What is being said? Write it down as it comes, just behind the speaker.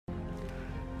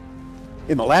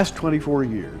In the last 24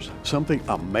 years, something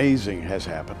amazing has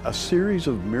happened, a series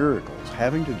of miracles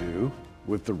having to do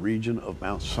with the region of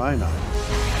Mount Sinai.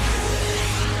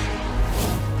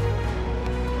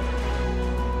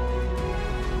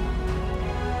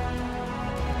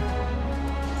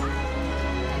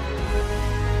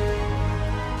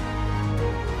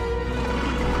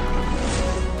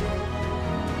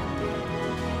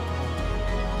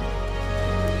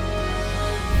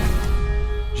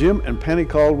 Jim and Penny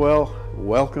Caldwell,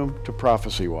 welcome to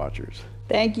Prophecy Watchers.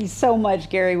 Thank you so much,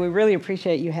 Gary. We really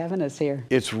appreciate you having us here.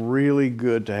 It's really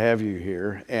good to have you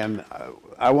here, and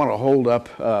I want to hold up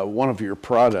one of your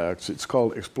products. It's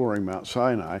called Exploring Mount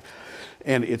Sinai,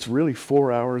 and it's really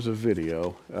 4 hours of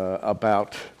video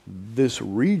about this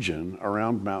region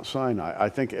around Mount Sinai. I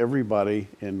think everybody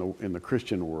in the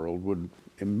Christian world would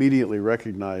immediately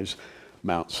recognize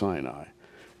Mount Sinai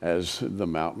as the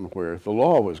mountain where the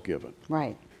law was given.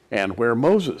 Right. And where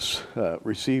Moses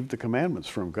received the commandments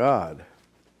from God.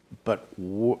 But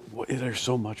there's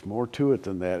so much more to it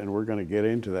than that, and we're going to get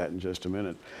into that in just a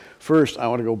minute. First, I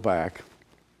want to go back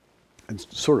and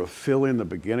sort of fill in the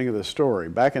beginning of the story.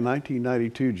 Back in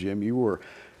 1992, Jim, you were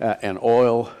an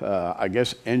oil, I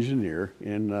guess, engineer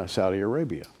in Saudi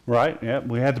Arabia. Right, yeah.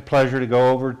 We had the pleasure to go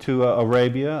over to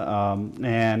Arabia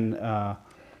and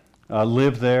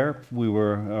live there. We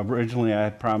were originally, I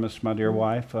had promised my dear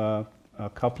wife a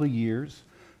couple of years,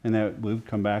 and that we would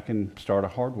come back and start a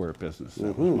hardware business.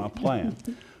 That was my plan.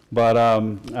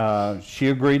 But she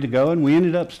agreed to go, and we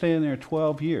ended up staying there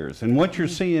 12 years. And what you're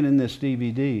seeing in this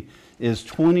DVD is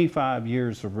 25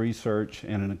 years of research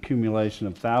and an accumulation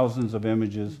of thousands of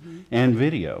images and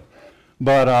video.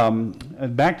 But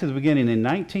back to the beginning, in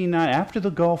after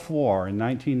the Gulf War in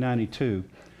 1992,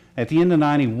 at the end of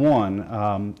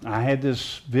 91, I had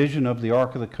this vision of the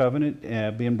Ark of the Covenant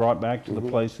being brought back to the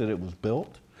place that it was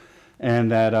built,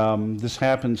 and that this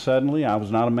happened suddenly. I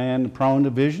was not a man prone to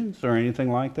visions or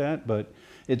anything like that, but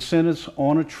it sent us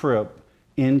on a trip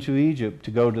into Egypt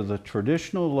to go to the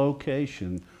traditional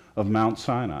location of Mount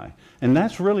Sinai, and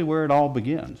that's really where it all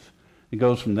begins. It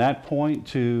goes from that point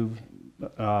to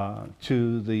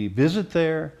the visit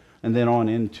there, and then on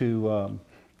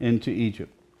into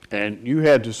Egypt. And you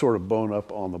had to sort of bone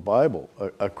up on the Bible,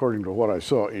 according to what I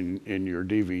saw in your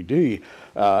DVD.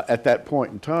 At that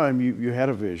point in time, you had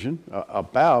a vision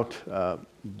about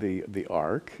the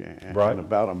ark and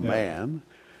about a man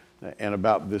and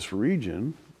about this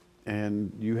region.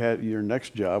 And your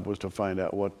next job was to find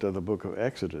out what the book of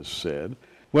Exodus said.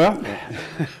 Well,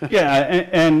 yeah,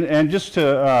 and just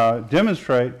to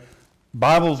demonstrate,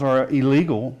 Bibles are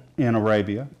illegal in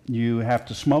Arabia. You have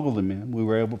to smuggle them in. We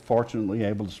were fortunately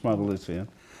able to smuggle this in.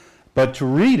 But to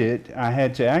read it, I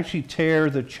had to actually tear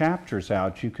the chapters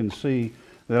out. You can see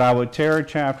that I would tear a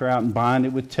chapter out and bind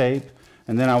it with tape,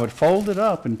 and then I would fold it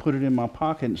up and put it in my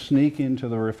pocket and sneak into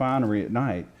the refinery at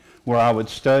night, where I would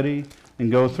study and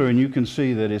go through, and you can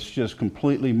see that it's just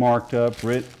completely marked up,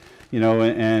 written,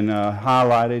 and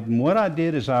highlighted. And what I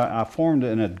did is I formed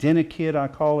an identikit, I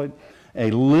call it, a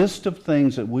list of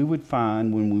things that we would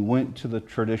find when we went to the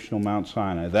traditional Mount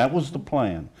Sinai. That was the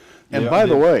plan. And by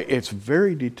the way, it's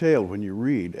very detailed when you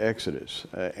read Exodus.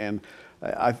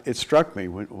 It struck me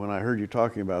when I heard you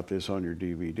talking about this on your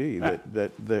DVD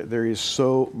that there is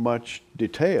so much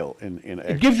detail in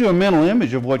Exodus. It gives you a mental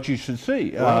image of what you should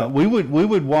see. Right. We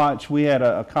would watch, we had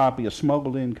a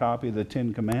smuggled in copy of the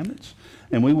Ten Commandments,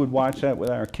 and we would watch that with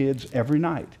our kids every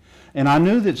night. And I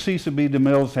knew that Cecil B.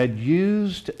 DeMille's had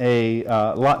used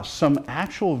some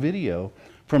actual video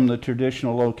from the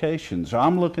traditional locations. So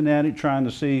I'm looking at it, trying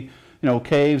to see,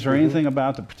 caves or anything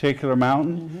about the particular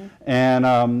mountain.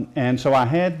 And so I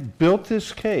had built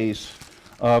this case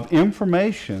of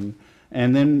information,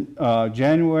 and then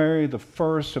January the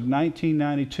 1st of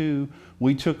 1992,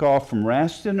 we took off from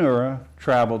Ras Tanura,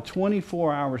 traveled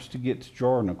 24 hours to get to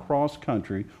Jordan across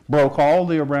country, broke all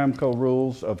the Aramco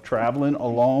rules of traveling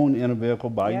alone in a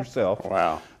vehicle by yourself.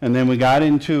 Wow. And then we got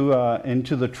into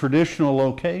the traditional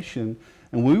location,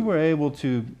 and we were able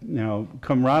to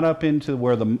come right up into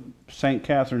where the St.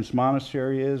 Catherine's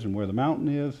Monastery is and where the mountain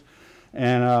is.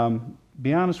 And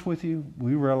be honest with you,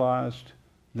 we realized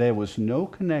there was no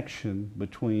connection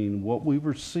between what we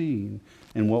were seeing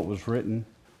and what was written.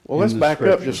 Well, let's back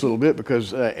up just a little bit,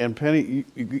 because, and Penny,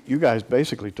 you guys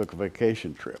basically took a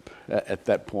vacation trip at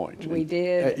that point. We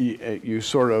did. You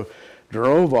sort of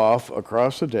drove off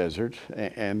across the desert,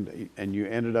 and you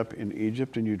ended up in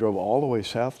Egypt, and you drove all the way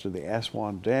south to the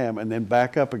Aswan Dam, and then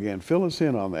back up again. Fill us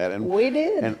in on that. And We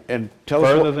did. And tell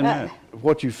Further us than that.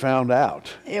 what you found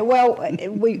out. Well,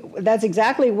 that's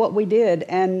exactly what we did.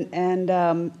 And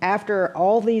after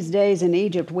all these days in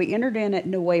Egypt, we entered in at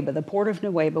Nuweiba, the port of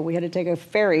Nuweiba. We had to take a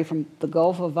ferry from the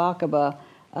Gulf of Aqaba,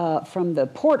 from the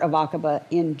port of Aqaba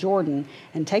in Jordan,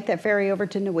 and take that ferry over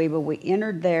to Nuweiba. We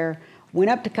entered there, went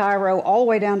up to Cairo, all the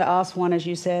way down to Aswan, as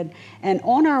you said. And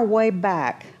on our way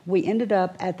back, we ended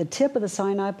up at the tip of the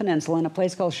Sinai Peninsula in a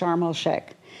place called Sharm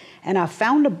el-Sheikh. And I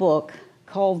found a book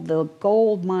called The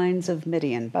Gold Mines of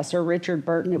Midian by Sir Richard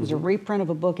Burton. It was a reprint of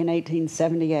a book in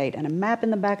 1878. And a map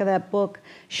in the back of that book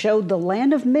showed the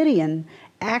land of Midian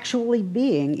actually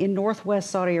being in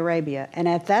northwest Saudi Arabia. And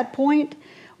at that point,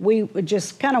 we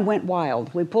just kind of went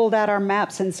wild. We pulled out our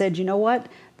maps and said, you know what?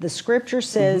 The scripture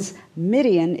says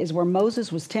Midian is where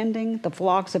Moses was tending the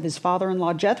flocks of his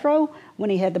father-in-law Jethro when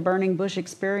he had the burning bush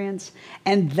experience.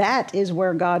 And that is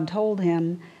where God told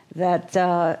him that,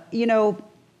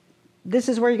 this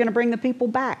is where you're going to bring the people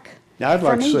back. Now, I'd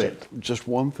like to Egypt. say just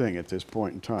one thing at this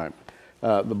point in time.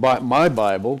 My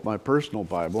Bible, my personal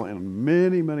Bible, and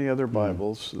many, many other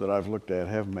Bibles that I've looked at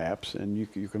have maps, and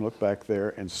you can look back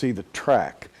there and see the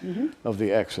track of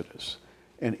the Exodus.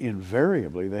 And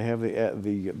invariably, they have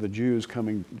the Jews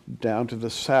coming down to the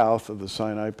south of the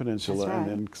Sinai Peninsula and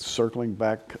then circling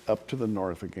back up to the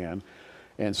north again.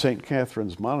 And St.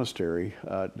 Catherine's Monastery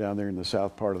down there in the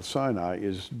south part of Sinai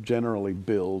is generally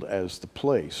billed as the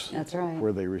place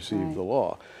where they received the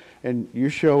law. And you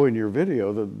show in your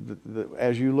video that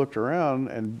as you looked around,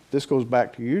 and this goes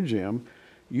back to you, Jim,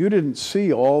 you didn't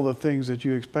see all the things that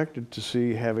you expected to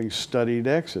see having studied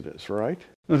Exodus, right?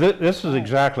 This is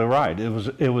exactly right.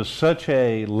 It was such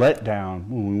a letdown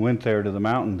when we went there to the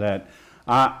mountain that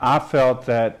I felt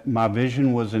that my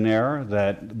vision was in error,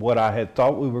 that what I had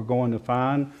thought we were going to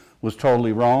find was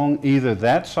totally wrong. Either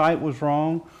that site was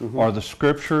wrong or the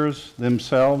scriptures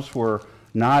themselves were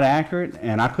not accurate,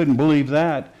 and I couldn't believe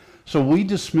that. So we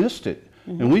dismissed it.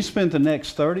 And we spent the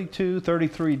next 32,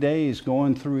 33 days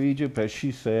going through Egypt, as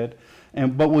she said.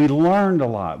 But we learned a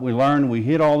lot. We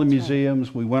hit all the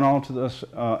museums. We went on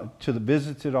to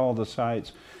visited all the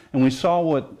sites, and we saw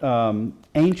what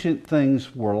ancient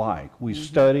things were like. We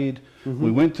studied.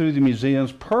 We went through the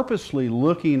museums, purposely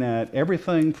looking at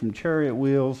everything from chariot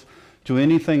wheels to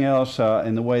anything else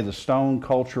in the way the stone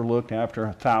culture looked after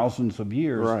thousands of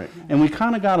years. Right. And we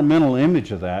kind of got a mental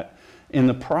image of that. In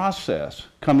the process,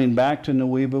 coming back to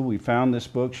Nuweiba, we found this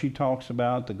book she talks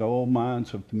about, The Gold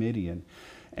Mines of Midian.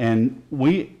 And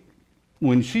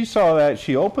when she saw that,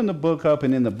 she opened the book up,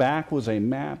 and in the back was a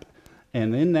map.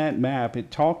 And in that map,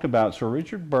 it talked about, Sir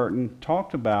Richard Burton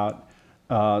talked about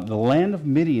the land of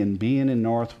Midian being in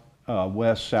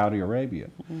northwest Saudi Arabia.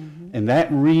 And that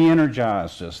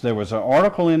re-energized us. There was an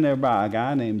article in there by a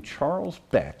guy named Charles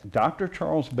Beck, Dr.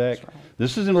 Charles Beck.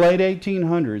 This is in the late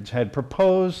 1800s, had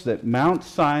proposed that Mount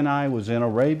Sinai was in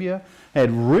Arabia,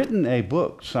 had written a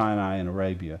book, Sinai in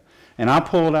Arabia. And I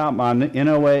pulled out my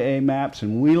NOAA maps,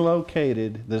 and we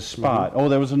located this spot. Oh,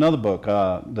 there was another book,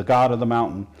 The God of the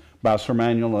Mountain, by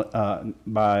Emmanuel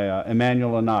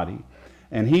Anati.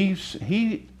 And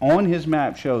he on his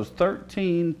map shows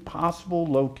 13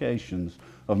 possible locations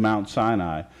of Mount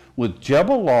Sinai, with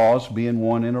Jebel Laws being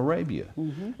one in Arabia.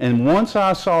 And once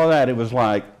I saw that, it was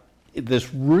like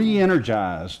this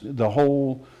re-energized the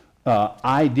whole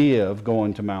idea of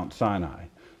going to Mount Sinai.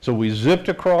 So we zipped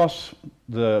across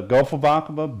the Gulf of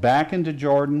Aqaba, back into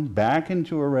Jordan, back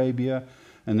into Arabia,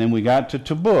 and then we got to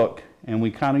Tabuk, and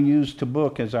we kind of used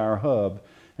Tabuk as our hub,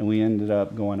 and we ended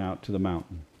up going out to the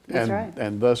mountain.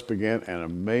 And thus began an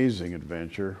amazing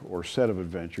adventure, or set of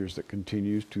adventures, that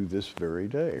continues to this very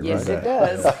day. Yes, right? it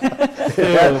does.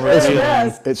 It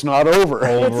does. It's not over.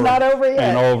 It's not over yet.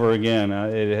 And over again.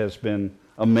 It has been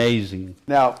amazing.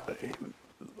 Now,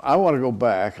 I want to go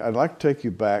back. I'd like to take you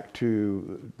back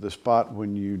to the spot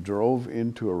when you drove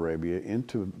into Arabia,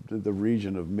 into the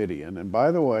region of Midian. And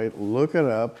by the way, look it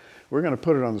up. We're going to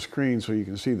put it on the screen so you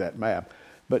can see that map.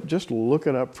 But just look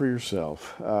it up for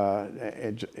yourself.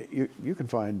 You can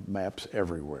find maps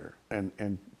everywhere.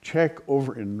 And check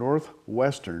over in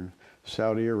northwestern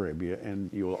Saudi Arabia, and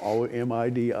you will always,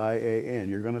 M-I-D-I-A-N,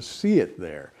 you're going to see it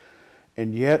there.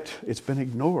 And yet, it's been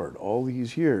ignored all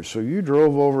these years. So you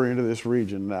drove over into this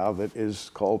region now that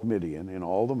is called Midian in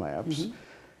all the maps,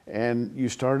 and you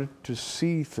started to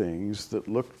see things that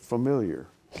looked familiar.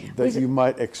 that you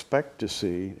might expect to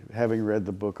see having read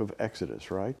the book of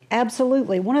Exodus, right?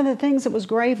 Absolutely. One of the things that was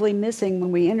gravely missing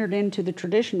when we entered into the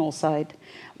traditional site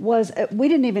was we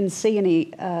didn't even see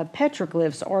any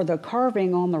petroglyphs or the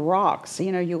carving on the rocks.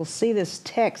 You know, you'll see this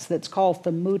text that's called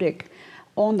Thamudic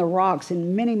on the rocks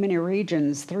in many, many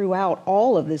regions throughout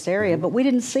all of this area, but we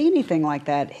didn't see anything like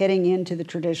that heading into the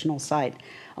traditional site.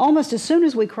 Almost as soon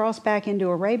as we crossed back into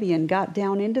Arabia and got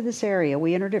down into this area,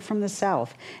 we entered it from the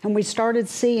south, and we started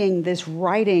seeing this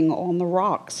writing on the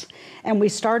rocks, and we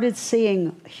started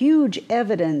seeing huge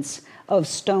evidence of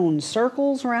stone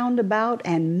circles round about,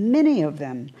 and many of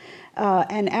them.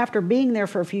 And after being there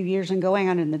for a few years and going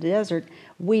out in the desert,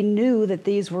 we knew that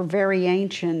these were very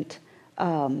ancient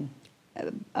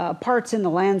parts in the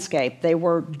landscape. They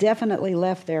were definitely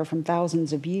left there from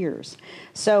thousands of years.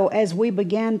 So as we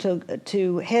began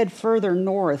to head further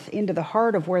north into the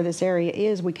heart of where this area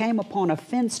is, we came upon a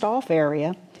fenced-off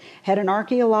area, had an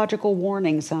archaeological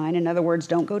warning sign. In other words,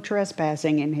 don't go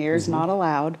trespassing in here, it's not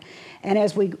allowed. And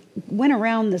as we went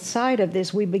around the side of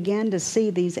this, we began to see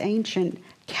these ancient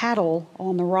cattle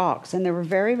on the rocks, and they were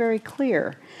very, very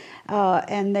clear.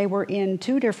 And they were in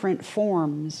two different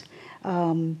forms.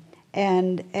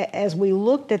 And as we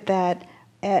looked at that,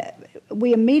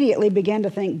 we immediately began to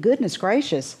think, goodness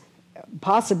gracious,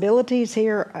 possibilities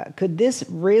here. Could this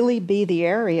really be the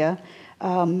area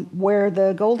where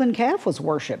the golden calf was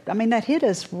worshipped? I mean, that hit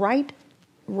us right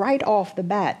off the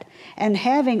bat. And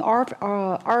having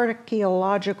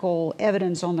archaeological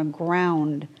evidence on the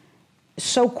ground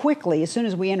so quickly, as soon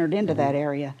as we entered into that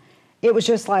area, it was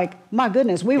just like, my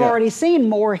goodness, we've already seen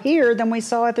more here than we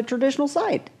saw at the traditional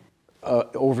site.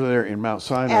 Over there in Mount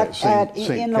Sinai, St.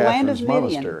 Catherine's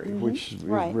Monastery, which is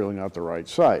really not the right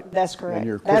site. That's correct.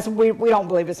 We don't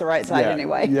believe it's the right site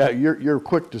anyway. Yeah, you're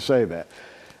quick to say that.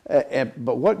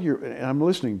 But and I'm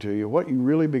listening to you, what you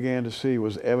really began to see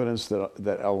was evidence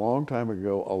that a long time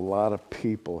ago, a lot of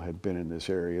people had been in this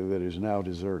area that is now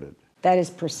deserted. That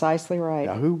is precisely right.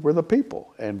 Now, who were the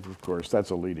people? And of course, that's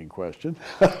a leading question.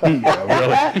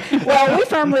 Well, we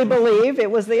firmly believe it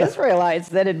was the Israelites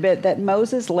that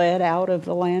Moses led out of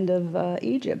the land of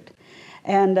Egypt.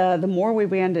 And the more we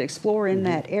began to explore in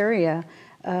that area,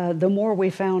 the more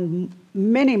we found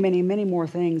many, many, many more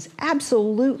things.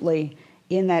 Absolutely,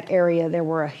 in that area, there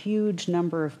were a huge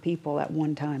number of people at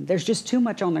one time. There's just too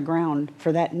much on the ground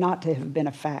for that not to have been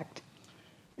a fact.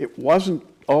 It wasn't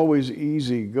always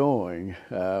easy going,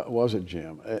 was it,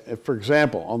 Jim? For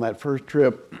example, on that first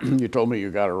trip, you told me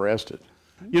you got arrested.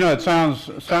 You know, it sounds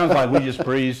like we just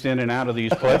breezed in and out of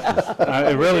these places.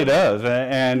 It really does.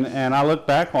 And I look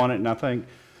back on it and I think,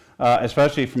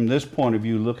 especially from this point of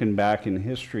view, looking back in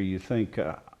history, you think,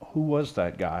 who was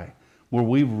that guy? Were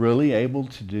we really able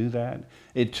to do that?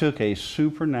 It took a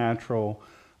supernatural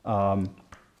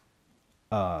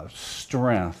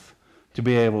strength to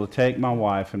be able to take my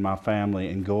wife and my family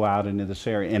and go out into this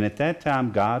area. And at that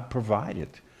time, God provided.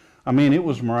 I mean, it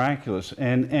was miraculous.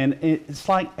 And it's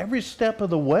like every step of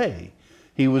the way,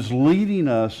 He was leading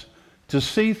us to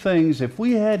see things. If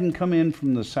we hadn't come in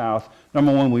from the south,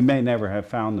 number one, we may never have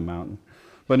found the mountain.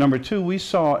 But number two, we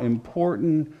saw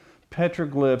important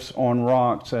petroglyphs on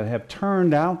rocks that have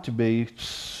turned out to be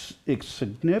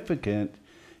significant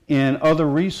in other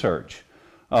research.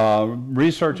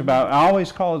 About, I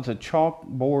always call it the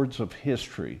chalkboards of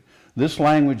history. This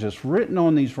language that's written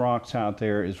on these rocks out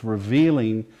there is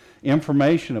revealing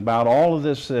information about all of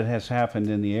this that has happened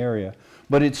in the area,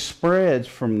 but it spreads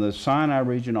from the Sinai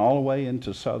region all the way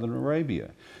into southern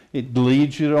Arabia. It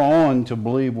leads you on to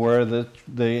believe where the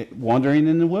wandering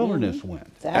in the wilderness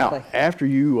went. Exactly. Now, after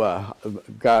you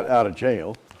got out of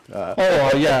jail,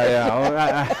 after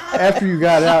you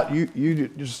got out, you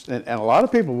just, and a lot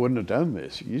of people wouldn't have done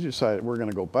this. You decided we're going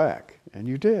to go back, and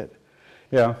you did.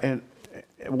 Yeah. And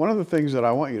one of the things that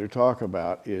I want you to talk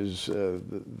about is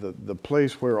the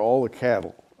place where all the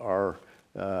cattle are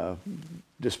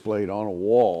displayed on a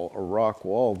wall, a rock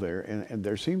wall there, and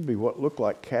there seem to be what look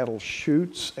like cattle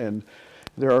chutes, and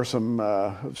there are some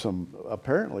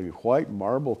apparently white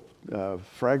marble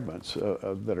fragments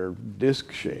that are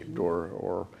disc-shaped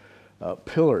or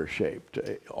pillar-shaped,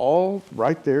 all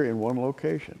right there in one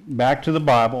location. Back to the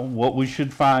Bible, what we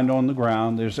should find on the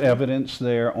ground, there's evidence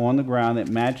there on the ground that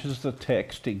matches the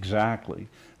text exactly.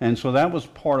 And so that was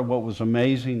part of what was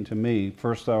amazing to me,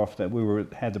 first off, that we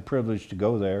had the privilege to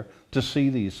go there to see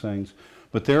these things.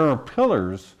 But there are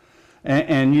pillars,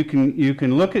 and you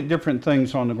can look at different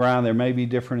things on the ground. There may be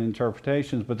different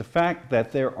interpretations, but the fact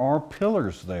that there are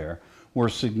pillars there were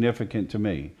significant to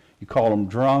me. You call them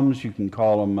drums, you can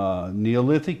call them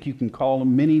Neolithic, you can call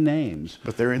them many names.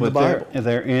 But they're in the Bible.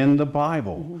 They're in the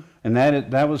Bible. And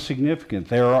that was significant.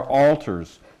 There are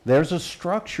altars. There's a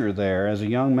structure there. As a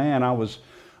young man, I was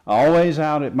always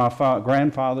out at my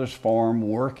grandfather's farm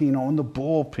working on the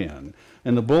bullpen.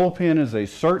 And the bullpen is a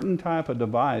certain type of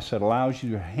device that allows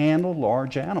you to handle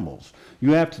large animals.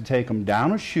 You have to take them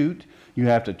down a chute. You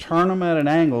have to turn them at an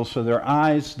angle so their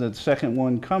eyes, the second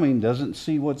one coming, doesn't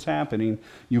see what's happening.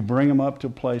 You bring them up to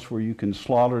a place where you can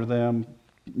slaughter them.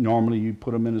 Normally you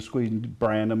put them in a squeeze and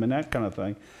brand them and that kind of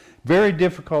thing. Very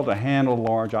difficult to handle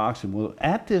large oxen. Well,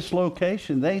 at this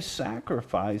location, they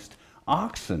sacrificed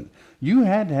oxen. You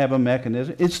had to have a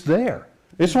mechanism. It's there.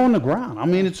 It's on the ground. I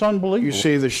mean, it's unbelievable. You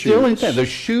see the still chutes. The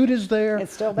chute is there.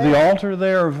 It's still there. The altar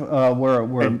there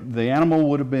where the animal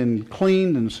would have been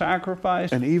cleaned and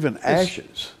sacrificed. And even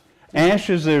ashes.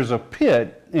 Ashes, there's a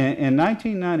pit. In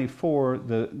 1994,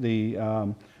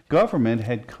 the government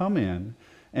had come in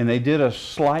and they did a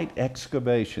slight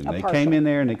excavation. They came in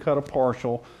there and they cut a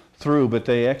partial through, but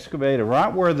they excavated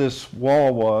right where this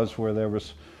wall was, where there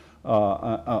was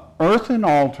an earthen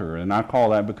altar, and I call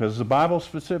that because the Bible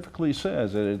specifically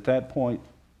says that at that point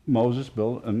Moses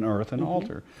built an earthen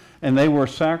altar, and they were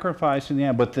sacrificing the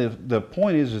animal. But the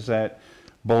point is that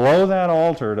below that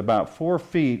altar, at about 4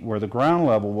 feet where the ground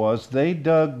level was, they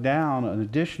dug down an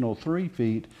additional 3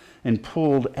 feet and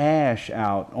pulled ash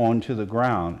out onto the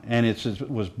ground, and it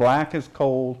was black as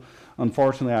coal.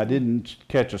 Unfortunately, I didn't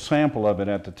catch a sample of it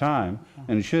at the time,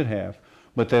 and should have,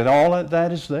 but that all of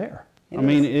that is there. I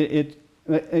mean,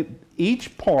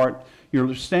 each part,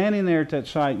 you're standing there at that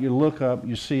site, you look up,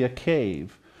 you see a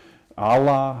cave, a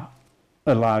la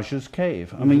Elijah's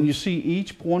cave. I mean, you see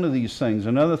each one of these things.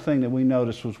 Another thing that we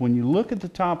noticed was when you look at the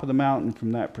top of the mountain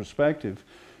from that perspective,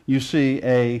 you see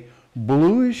a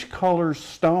bluish color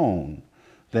stone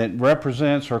that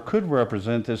represents or could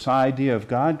represent this idea of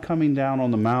God coming down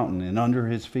on the mountain, and under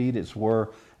his feet it's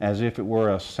as if it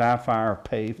were a sapphire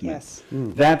pavement. Yes.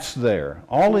 That's there.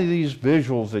 All of these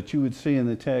visuals that you would see in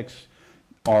the text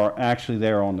are actually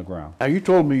there on the ground. Now, you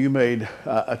told me you made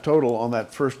a total on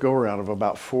that first go-around of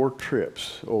about 4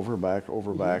 trips, over, back.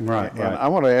 Right, and I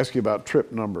want to ask you about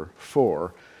trip number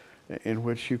 4, in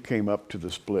which you came up to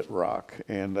the Split Rock.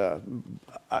 And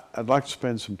I'd like to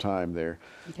spend some time there.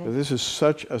 Okay. This is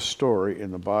such a story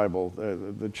in the Bible.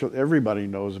 Everybody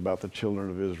knows about the children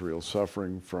of Israel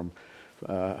suffering from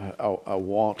a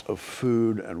want of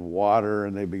food and water,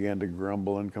 and they began to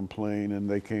grumble and complain, and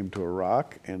they came to a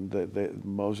rock, and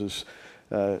Moses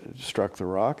struck the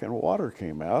rock, and water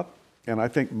came out. And I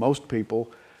think most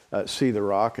people see the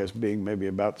rock as being maybe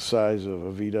about the size of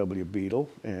a VW Beetle,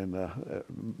 and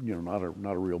not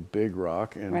a real big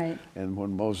rock. And Right. And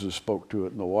when Moses spoke to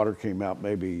it, and the water came out,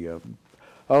 maybe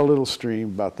a little stream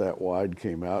about that wide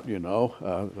came out,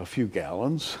 a few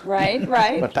gallons. Right.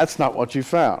 But that's not what you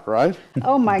found, right?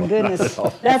 Oh my goodness,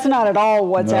 that's not at all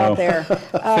what's out there.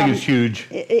 I think it's huge.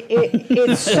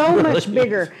 It's so much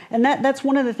bigger, and that's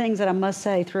one of the things that I must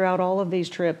say throughout all of these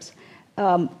trips.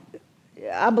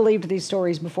 I believed these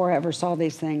stories before I ever saw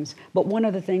these things, but one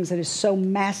of the things that is so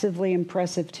massively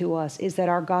impressive to us is that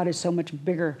our God is so much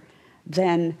bigger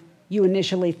than you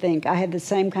initially think. I had the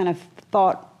same kind of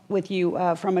thought with you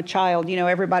from a child.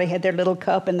 Everybody had their little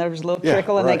cup and there was a little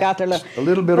trickle, and right. they got their little... A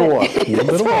little bit of water.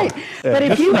 That's right. But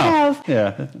if you have,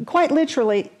 Yeah. quite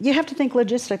literally, you have to think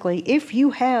logistically, if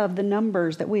you have the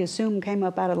numbers that we assume came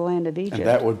up out of the land of Egypt... And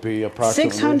that would be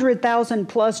approximately... 600,000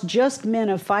 plus just men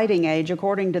of fighting age,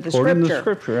 according to the According Scripture. to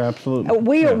Scripture, absolutely.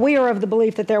 We are of the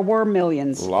belief that there were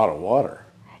millions. A lot of water.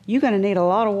 You're going to need a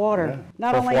lot of water. Yeah.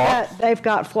 Not For only flocks? that, they've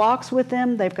got flocks with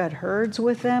them. They've got herds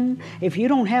with them. If you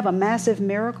don't have a massive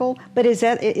miracle, but is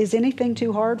anything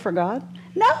too hard for God?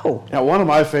 No. Now, one of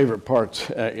my favorite parts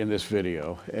in this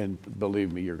video, and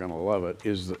believe me, you're going to love it,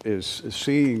 is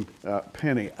seeing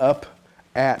Penny up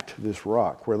at this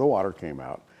rock where the water came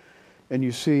out, and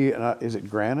you see, is it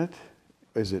granite?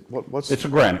 Is it what's? It's a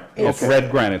granite. It's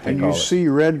red granite. They And call you it. see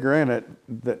red granite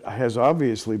that has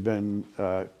obviously been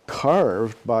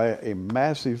carved by a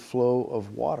massive flow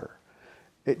of water.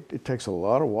 It takes a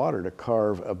lot of water to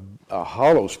carve a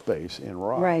hollow space in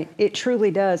rock. Right. It truly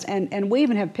does. And we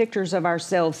even have pictures of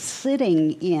ourselves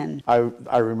sitting in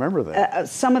I remember that.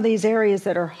 some of these areas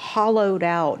that are hollowed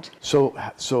out.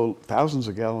 So thousands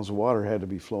of gallons of water had to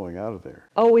be flowing out of there.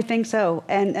 Oh, we think so.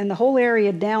 And the whole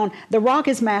area down, the rock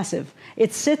is massive.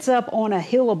 It sits up on a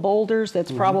hill of boulders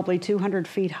that's probably 200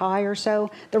 feet high or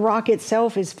so. The rock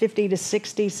itself is 50 to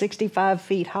 60, 65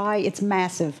 feet high. It's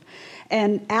massive.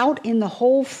 And out in the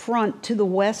whole front to the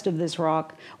west of this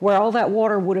rock, where all that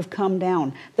water would have come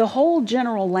down, the whole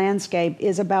general landscape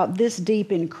is about this deep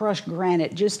in crushed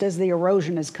granite, just as the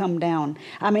erosion has come down.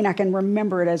 I mean, I can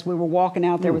remember it as we were walking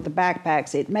out there with the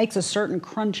backpacks. It makes a certain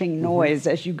crunching noise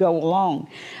as you go along.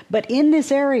 But in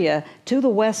this area, to the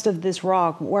west of this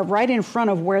rock, right in front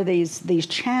of where these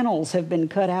channels have been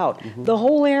cut out, the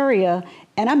whole area,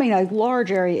 and I mean a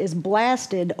large area, is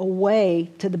blasted away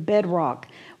to the bedrock.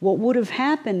 What would have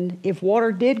happened if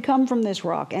water did come from this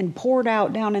rock and poured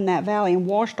out down in that valley and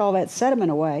washed all that sediment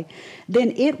away,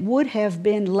 then it would have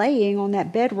been laying on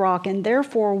that bedrock and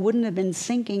therefore wouldn't have been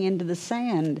sinking into the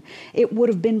sand. It would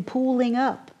have been pooling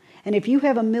up. And if you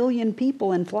have 1 million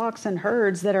people in flocks and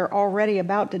herds that are already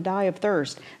about to die of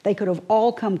thirst, they could have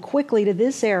all come quickly to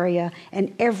this area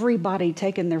and everybody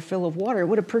taken their fill of water. It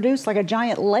would have produced like a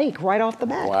giant lake right off the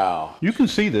bat. Wow. You can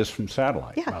see this from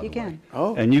satellite. Yeah, by you the can. way.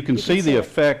 Oh. And you can see the it.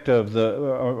 effect of the,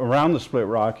 around the split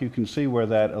rock, you can see where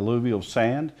that alluvial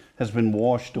sand has been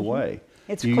washed away.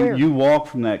 It's you, clear. You walk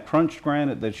from that crunched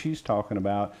granite that she's talking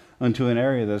about into an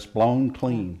area that's blown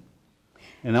clean.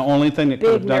 And the only thing that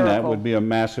could have done that would be a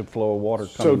massive flow of water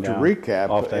coming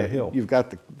down off that hill. You've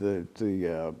got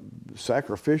the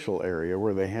sacrificial area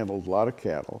where they handled a lot of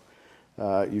cattle.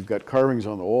 You've got carvings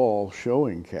on the wall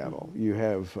showing cattle. You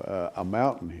have a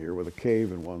mountain here with a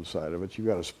cave in one side of it. You've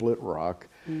got a split rock.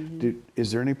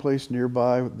 Is there any place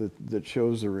nearby that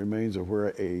shows the remains of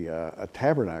where a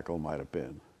tabernacle might have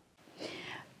been?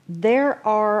 There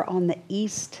are on the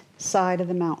east side of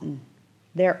the mountain.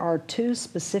 There are 2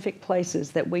 specific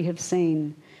places that we have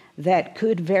seen that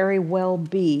could very well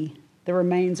be the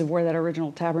remains of where that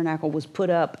original tabernacle was put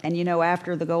up. And you know,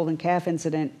 after the golden calf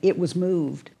incident, it was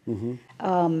moved.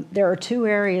 There are 2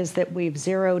 areas that we've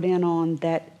zeroed in on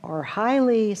that are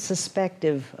highly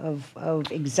suspective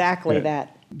of exactly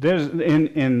that. There's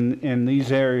in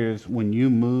these areas, when you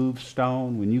move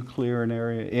stone, when you clear an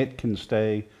area, it can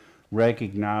stay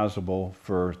recognizable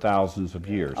for thousands of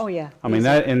years. Oh yeah. I mean,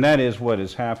 that is what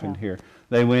has happened here.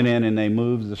 They went in and they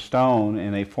moved the stone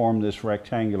and they formed this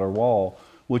rectangular wall,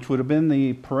 which would have been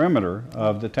the perimeter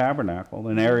of the tabernacle,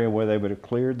 an area where they would have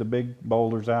cleared the big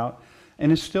boulders out, and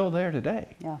it's still there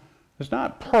today. Yeah. It's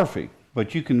not perfect,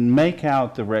 but you can make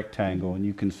out the rectangle and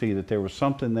you can see that there was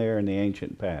something there in the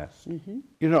ancient past.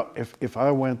 You know, if I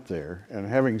went there, and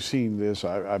having seen this,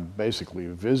 I basically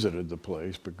visited the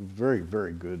place, but very,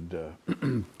 very good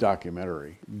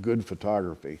documentary, good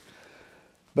photography.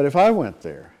 But if I went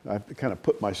there, I kind of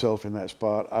put myself in that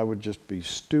spot, I would just be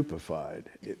stupefied.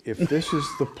 If this is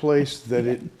the place that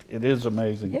it is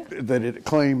amazing. that it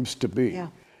claims to be. Yeah.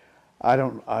 I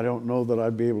don't know that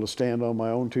I'd be able to stand on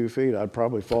my own 2 feet. I'd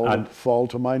probably fall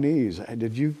to my knees.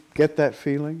 Did you get that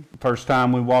feeling? First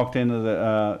time we walked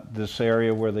into this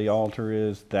area where the altar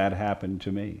is, that happened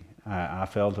to me. I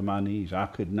fell to my knees. I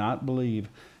could not believe,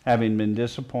 having been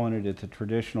disappointed at the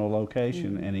traditional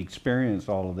location and experienced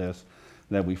all of this,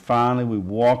 that we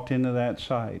walked into that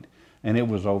site, and it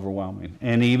was overwhelming.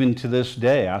 And even to this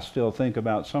day, I still think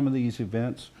about some of these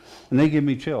events, and they give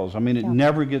me chills. I mean, it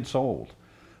never gets old.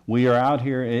 We are out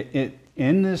here,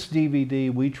 in this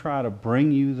DVD, we try to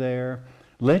bring you there,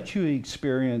 let you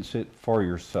experience it for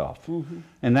yourself.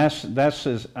 And that's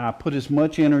I put as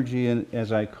much energy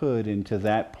as I could into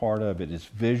that part of it. It's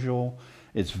visual,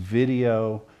 it's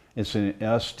video, it's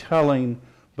us telling,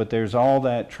 but there's all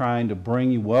that trying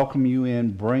to welcome you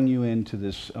in, bring you into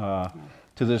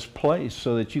this place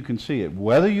so that you can see it.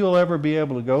 Whether you'll ever be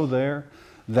able to go there,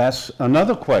 that's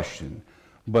another question.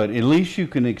 But at least you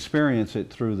can experience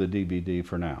it through the DVD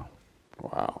for now.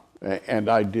 Wow. And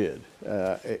I did.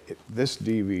 This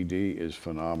DVD is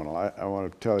phenomenal. I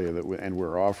want to tell you that, and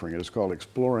we're offering it. It's called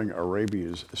Exploring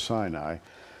Arabia's Sinai.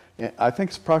 And I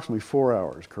think it's approximately 4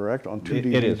 hours, correct? On 2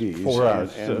 DVDs. It is 4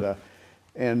 hours.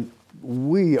 And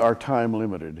we are time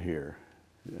limited here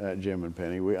at Jim and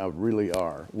Penny. We really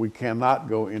are. We cannot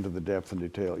go into the depth and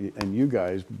detail. And you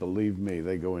guys, believe me,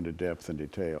 they go into depth and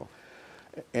detail.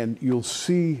 And you'll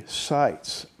see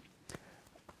sites.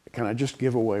 Can I just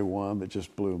give away one that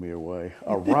just blew me away?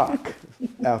 A rock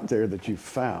out there that you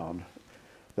found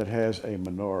that has a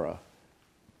menorah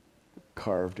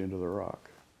carved into the rock.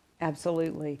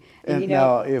 Absolutely. And you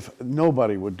know, now, if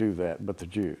nobody would do that but the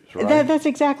Jews, right? That's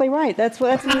exactly right. That's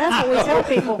what we tell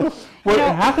people. Well, You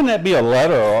know, how can that be a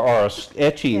letter or a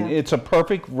etching? Yeah. It's a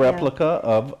perfect replica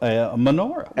of a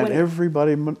menorah. And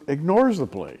everybody ignores the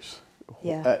place.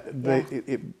 Yeah.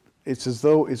 It's as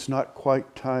though it's not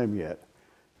quite time yet.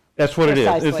 That's what it is.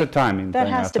 It's Precisely. a timing That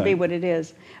thing, has I to be think. what it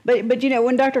is. But you know,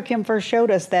 when Dr. Kim first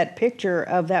showed us that picture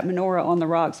of that menorah on the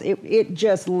rocks, it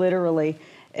just literally,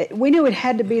 we knew it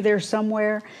had to be there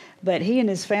somewhere, But he and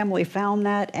his family found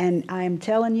that, and I am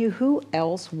telling you, who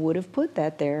else would have put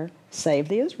that there save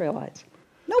the Israelites?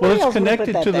 Nobody Well, it's else would have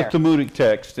connected put to that the there. Talmudic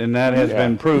text, and that has Yeah.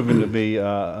 been proven to be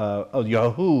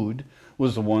Yahud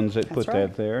was the ones that put That's right.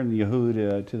 that there, and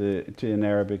Yahud in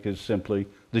Arabic is simply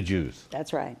the Jews.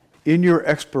 That's right. In your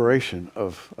exploration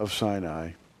of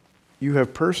Sinai, you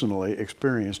have personally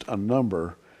experienced a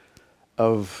number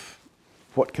of,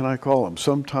 what can I call them?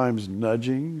 Sometimes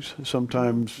nudgings,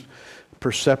 sometimes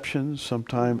perceptions,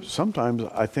 sometimes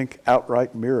I think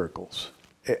outright miracles,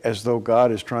 as though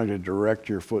God is trying to direct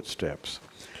your footsteps.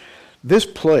 This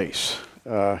place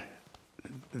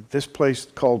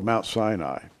called Mount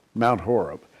Sinai, Mount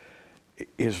Horeb,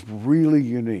 is really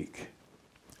unique.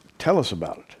 Tell us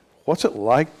about it. What's it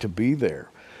like to be there?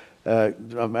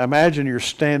 Imagine you're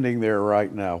standing there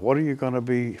right now. What are you going to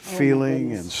be feeling and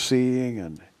goodness. seeing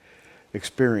and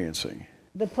experiencing?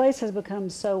 The place has become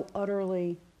so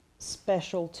utterly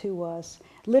special to us.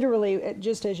 Literally,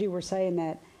 just as you were saying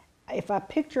that, if I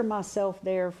picture myself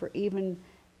there for even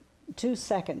 2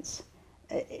 seconds,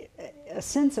 a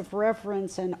sense of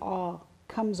reverence and awe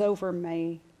comes over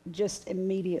me just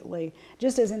immediately,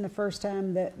 just as in the first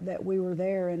time that we were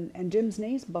there and Jim's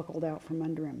knees buckled out from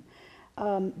under him.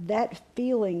 That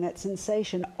feeling, that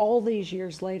sensation, all these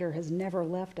years later has never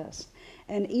left us.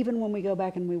 And even when we go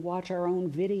back and we watch our own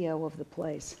video of the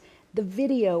place, the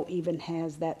video even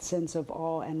has that sense of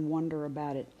awe and wonder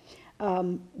about it.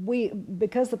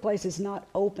 Because the place is not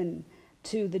open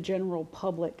to the general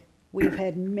public, we've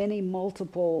had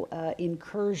multiple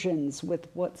incursions with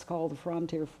what's called the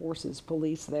Frontier Forces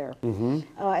Police there.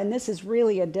 And this is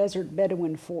really a desert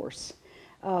Bedouin force.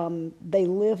 They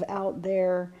live out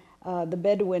there. The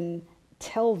Bedouin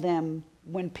tell them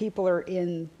when people are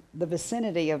in the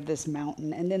vicinity of this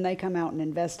mountain, and then they come out and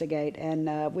investigate.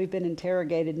 And we've been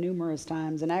interrogated numerous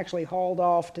times and actually hauled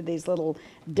off to these little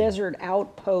desert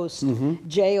outpost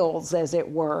jails, as it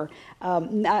were.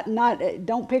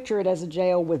 Don't picture it as a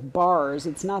jail with bars.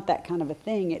 It's not that kind of a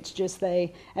thing. It's just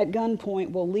they, at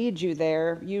gunpoint, will lead you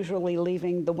there, usually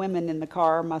leaving the women in the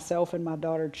car. Myself and my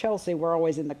daughter Chelsea were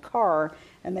always in the car,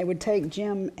 and they would take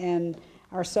Jim and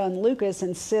our son Lucas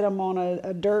and sit them on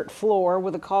a dirt floor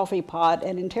with a coffee pot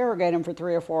and interrogate them for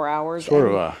 3 or 4 hours.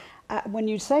 When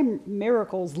you say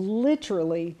miracles,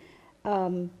 literally,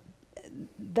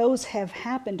 those have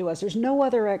happened to us. There's no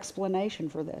other explanation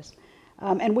for this.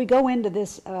 And we go into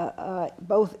this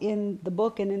both in the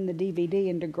book and in the DVD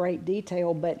into great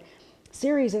detail, but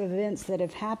series of events that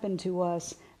have happened to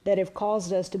us that have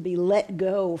caused us to be let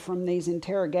go from these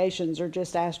interrogations are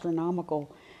just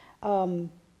astronomical.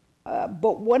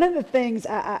 But one of the things,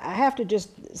 I have to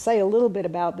just say a little bit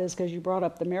about this because you brought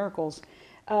up the miracles.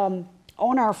 On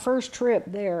our first trip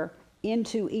there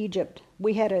into Egypt,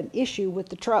 we had an issue with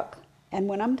the truck. And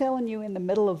when I'm telling you in the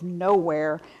middle of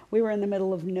nowhere, we were in the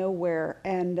middle of nowhere,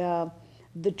 and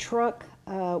the truck,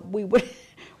 we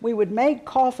would make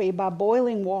coffee by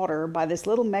boiling water by this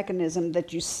little mechanism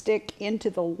that you stick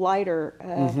into the lighter,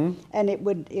 and it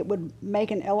would make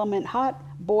an element hot,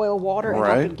 boil water, and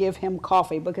I could give him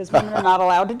coffee because women are not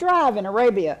allowed to drive in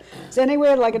Arabia. So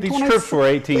anyway, like These trips were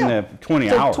 18 to 20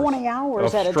 hours. 20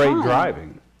 hours of at a straight time.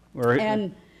 driving.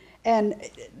 And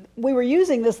we were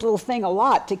using this little thing a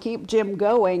lot to keep Jim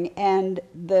going, and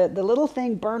the little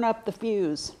thing burned up the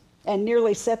fuse and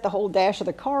nearly set the whole dash of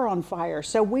the car on fire.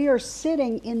 So we are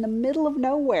sitting in the middle of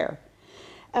nowhere.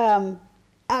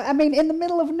 I mean, in the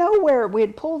middle of nowhere, we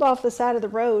had pulled off the side of the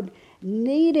road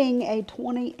needing a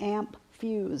 20 amp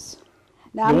fuse.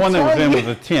 Now, the one that was in was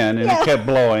a 10, and it kept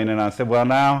blowing, and I said, well,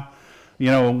 now,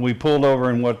 you know, we pulled over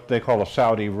in what they call a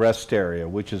Saudi rest area,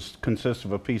 which consists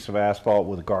of a piece of asphalt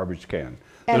with a garbage can.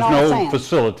 And There's no sand.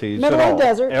 Facilities Middle at of all, the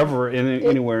desert. ever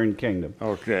anywhere in Kingdom.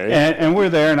 Okay. And we're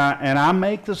there, and I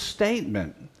make the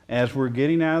statement as we're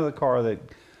getting out of the car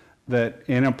that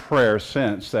in a prayer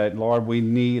sense that, Lord, we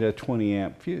need a 20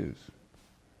 amp fuse.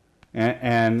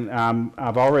 And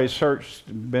I've already searched,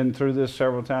 been through this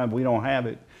several times. We don't have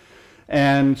it.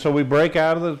 And so we break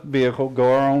out of the vehicle,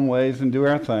 go our own ways, and do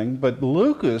our thing. But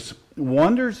Lucas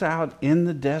wanders out in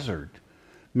the desert,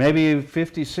 maybe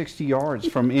 50, 60 yards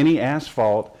from any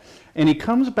asphalt, and he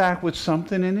comes back with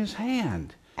something in his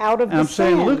hand. Out of the I'm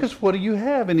saying, sand. Lucas, what do you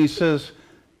have? And he says,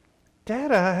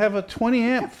 Dad, I have a 20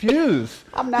 amp fuse.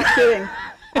 I'm not kidding.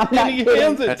 I'm not And he kidding.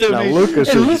 hands it to Now, me. Lucas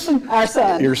And is listen, Our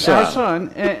son. your son. our son,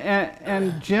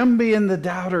 and Jim, being the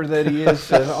doubter that he is,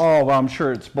 says, oh, well, I'm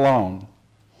sure it's blown.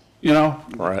 You know?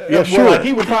 Right. Yeah, Well, sure. like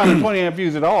he would find the 20 amp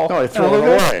fuse at all. No, he'd And throw I looked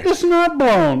it at away. It's not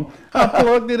blown. I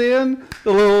plugged it in,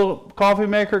 the little coffee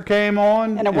maker came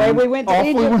on. And away we went to off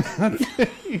Egypt.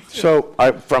 We went. So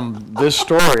from this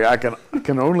story, I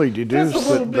can only deduce That's a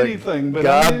little that, bitty that thing, but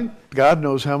God, I mean, God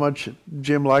knows how much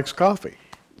Jim likes coffee.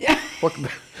 Yeah. What,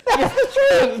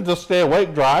 to stay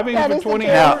awake driving That for is the 20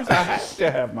 truth. hours, I have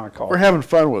to have my coffee. we're having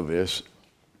fun with this,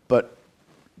 but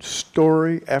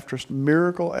story after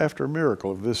miracle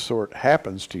of this sort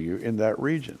happens to you in that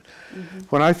region.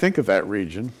 When I think of that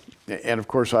region, and of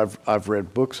course I've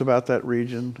read books about that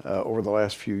region over the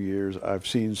last few years. I've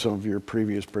seen some of your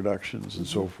previous productions and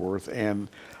so forth, and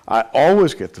I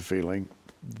always get the feeling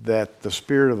that the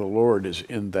Spirit of the Lord is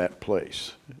in that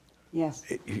place. Yes.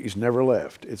 He's never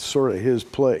left. It's sort of his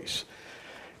place.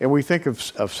 And we think of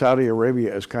Saudi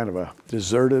Arabia as kind of a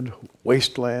deserted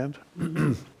wasteland,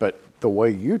 but the way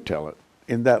you tell it,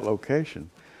 in that location,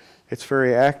 it's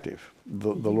very active.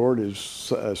 The Lord is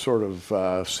sort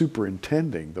of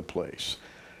superintending the place.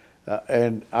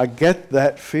 And I get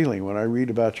that feeling when I read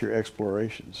about your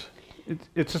explorations.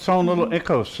 It's its own little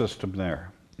ecosystem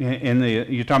there.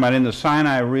 You're talking about in the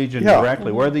Sinai region Yeah.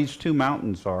 directly, where these two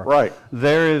mountains are. Right.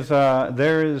 There is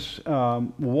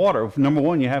water. Number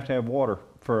one, you have to have water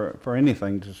for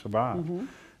anything to survive,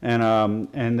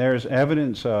 and there's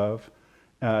evidence of,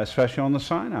 especially on the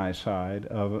Sinai side,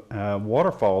 of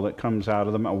waterfall that comes out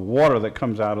of water that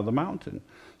comes out of the mountain.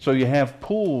 So you have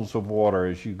pools of water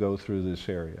as you go through this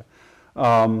area.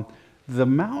 The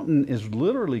mountain is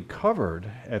literally covered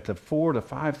at the 4,000 to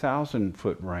 5,000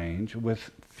 foot range with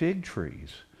fig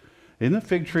trees. Isn't the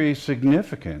fig tree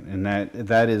significant? And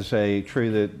that is a tree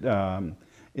that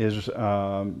is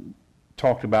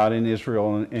talked about in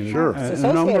Israel in Sure.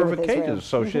 a number of with occasions, Israel.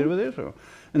 associated with Israel.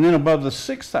 And then above the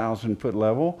 6,000 foot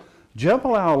level,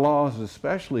 Jebel al-Lawz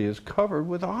especially is covered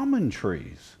with almond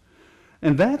trees.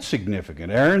 And that's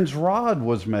significant. Aaron's rod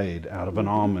was made out of an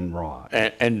almond rod.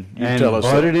 And you tell us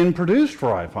budded and produced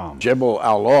ripe almonds. Jebel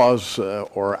al-Lawz,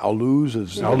 or al-Luz,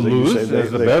 as you Al-Luz, say,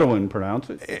 as the Bedouin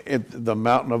pronounce it. the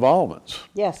mountain of almonds.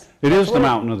 Yes. It is the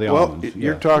mountain of the Well, almonds.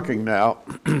 you're yeah. talking now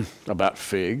about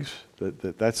figs.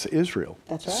 That's Israel.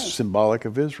 That's right. Symbolic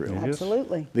of Israel.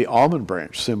 Absolutely. The almond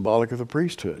branch, symbolic of the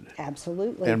priesthood.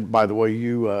 Absolutely. And by the way,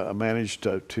 you managed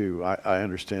I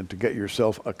understand, to get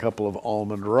yourself a couple of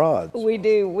almond rods. we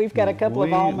do. We've got a couple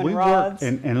of almond we rods.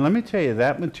 Work, and let me tell you,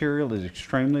 that material is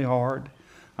extremely hard.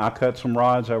 I cut some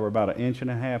rods that were about 1.5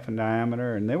 inches in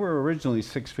diameter, and they were originally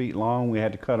 6 feet long. We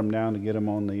had to cut them down to get them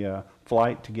on the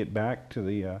flight to get back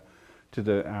to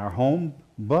our home.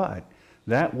 But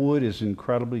that wood is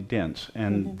incredibly dense,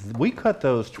 and we cut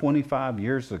those 25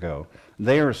 years ago.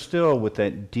 They are still with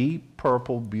that deep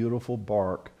purple, beautiful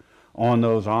bark on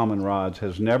those almond rods.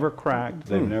 Has never cracked.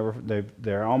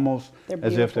 They're almost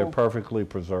as if they're beautiful. perfectly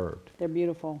preserved. They're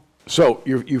beautiful. So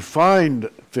you find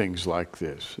things like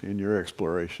this in your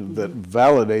exploration that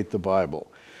validate the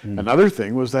Bible. Another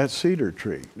thing was that cedar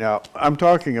tree. Now, I'm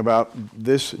talking about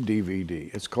this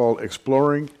DVD. It's called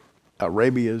Exploring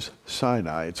Arabia's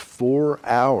Sinai. It's 4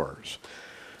 hours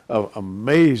of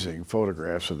amazing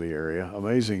photographs of the area,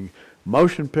 amazing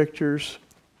motion pictures,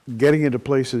 getting into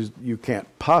places you can't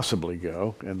possibly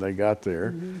go, and they got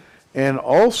there. And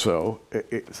also,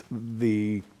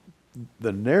 the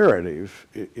narrative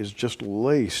is just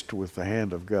laced with the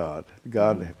hand of God.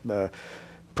 God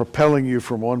propelling you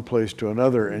from one place to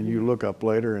another, and you look up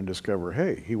later and discover,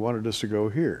 hey, he wanted us to go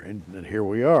here, and here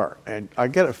we are. And I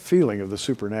get a feeling of the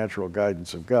supernatural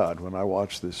guidance of God when I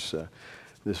watch this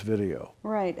video.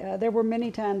 Right. There were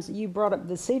many times you brought up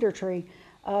the cedar tree.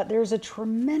 There's a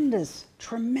tremendous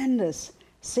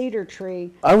cedar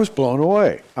tree. I was blown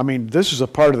away. I mean, this is a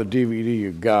part of the DVD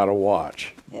you got to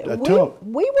watch. We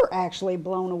were actually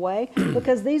blown away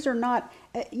because these are not,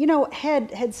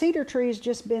 had cedar trees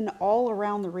just been all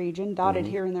around the region, dotted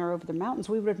here and there over the mountains,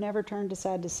 we would have never turned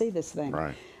aside to see this thing.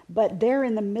 Right. But there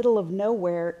in the middle of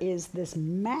nowhere is this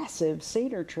massive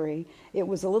cedar tree. It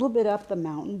was a little bit up the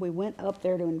mountain. We went up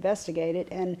there to investigate it,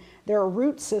 and there are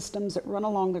root systems that run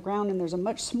along the ground, and there's a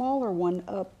much smaller one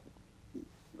up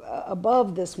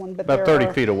above this one, but About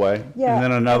 30 feet away. Yeah, And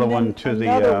then another and then one to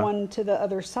another one to the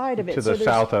other side of it. to So the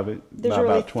south of it, there's about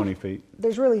really 20 feet.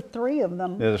 There's really 3 of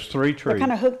them. There's 3 They're trees.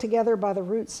 kind of hooked together by the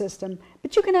root system.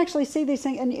 But you can actually see these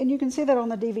things, and you can see that on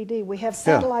the DVD. We have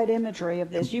satellite imagery of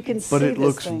this. You can see But it this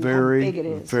looks thing, very, how big it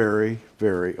is. very,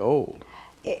 very old.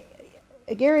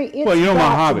 Gary, it's Well, you know my got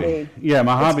to hobby. be. Yeah,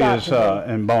 my It's hobby got is to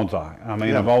be. in bonsai. I mean,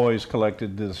 Yeah. I've always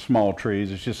collected the small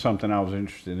trees. It's just something I was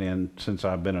interested in since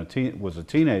I've been was a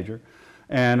teenager,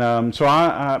 and so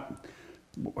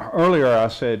Earlier I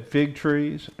said fig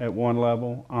trees at one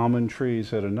level, almond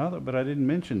trees at another, but I didn't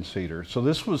mention cedar. So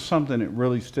this was something that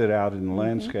really stood out in the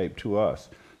landscape to us.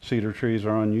 Cedar trees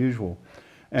are unusual.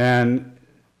 And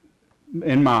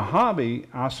in my hobby,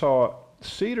 I saw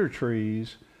cedar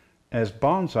trees as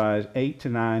bonsais 8 to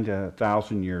 9 to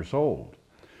 1,000 years old.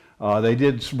 They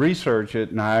did some research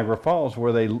at Niagara Falls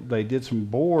where they did some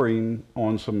boring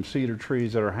on some cedar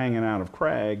trees that are hanging out of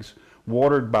crags,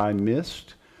 watered by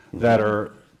mist, that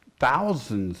are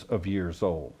thousands of years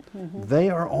old. They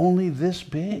are only this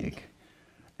big.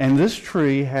 And this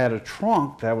tree had a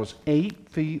trunk that was 8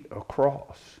 feet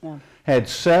across. Yeah. Had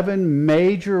 7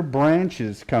 major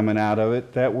branches coming out of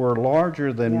it that were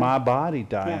larger than my body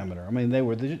diameter. I mean, they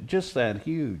were just that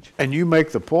huge. And you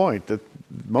make the point that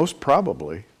most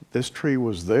probably this tree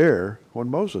was there when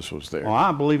Moses was there. Well,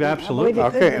 I believe absolutely.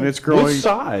 Okay, and it's growing. Good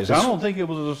size. I don't think it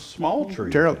was a small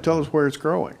tree. Tell us where it's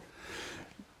growing.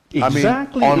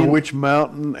 Exactly. I mean, on which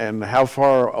mountain and how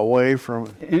far away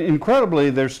from? Incredibly,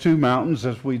 there's 2 mountains,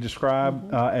 as we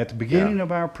described at the beginning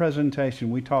of our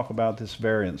presentation. We talk about this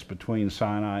variance between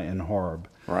Sinai and Horeb.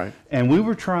 Right. And we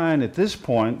were trying, at this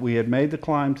point, we had made the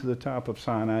climb to the top of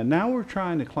Sinai. Now we're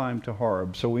trying to climb to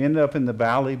Horeb. So we end up in the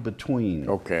valley between.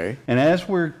 Okay. And as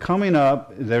we're coming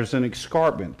up, there's an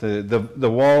escarpment. The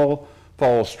wall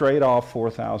falls straight off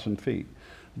 4,000 feet.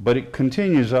 But it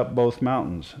continues up both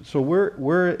mountains. So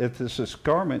we're at this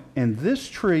escarpment, and this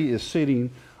tree is sitting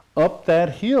up that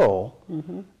hill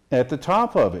at the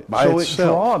top of it. By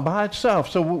itself.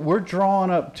 So we're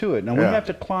drawn up to it. Now we have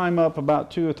to climb up about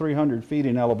 200 or 300 feet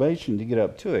in elevation to get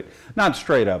up to it. Not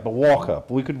straight up, but walk up.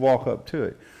 We could walk up to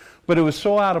it. But it was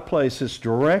so out of place. It's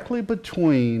directly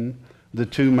between the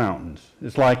 2 mountains.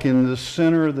 It's like in the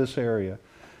center of this area.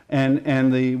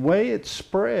 And the way it's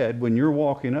spread when you're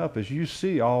walking up is you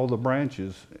see all the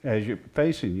branches as you're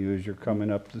facing you as you're coming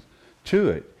up to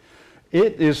it.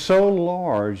 It is so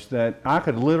large that I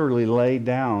could literally lay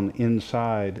down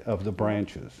inside of the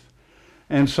branches.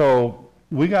 And so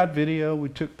we got video, we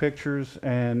took pictures,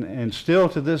 and still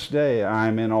to this day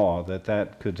I'm in awe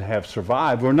that could have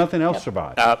survived where nothing else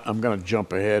survived. I'm going to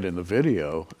jump ahead in the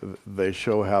video. They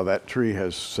show how that tree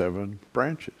has 7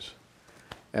 branches.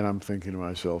 And I'm thinking to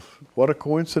myself, what a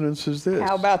coincidence is this?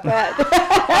 How about that?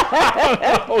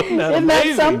 Isn't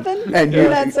that something? And,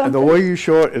 Isn't that and the way you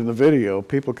show it in the video,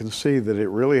 people can see that it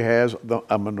really has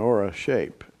a menorah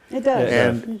shape. It does.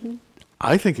 And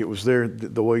I think it was there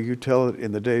the way you tell it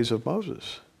in the days of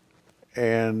Moses.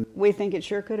 And we think it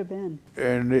sure could have been.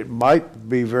 And it might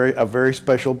be a very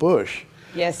special bush.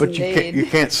 Yes, but indeed. you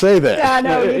can't say that. Yeah,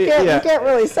 no, you can't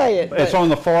really say it. It's on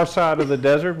the far side of the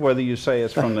desert, whether you say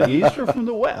it's from the east or from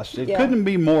the west. It couldn't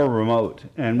be more remote.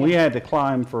 And we had to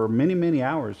climb for many, many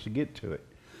hours to get to it.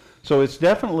 So it's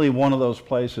definitely one of those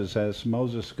places as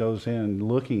Moses goes in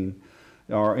looking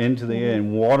or into the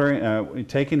and watering,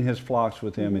 taking his flocks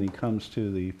with him, and he comes to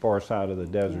the far side of the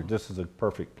desert. This is a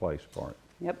perfect place for it.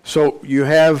 Yep. So you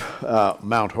have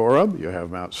Mount Horeb, you have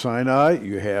Mount Sinai,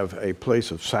 you have a place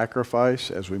of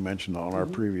sacrifice, as we mentioned on our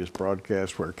previous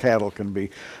broadcast, where cattle can be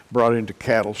brought into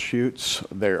cattle chutes.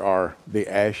 There are the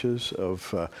ashes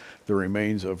of the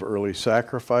remains of early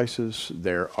sacrifices.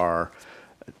 There are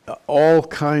all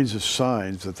kinds of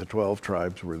signs that the 12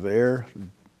 tribes were there.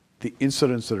 The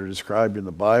incidents that are described in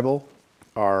the Bible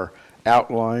are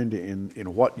outlined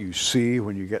in what you see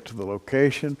when you get to the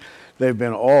location. They've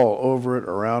been all over it,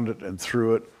 around it, and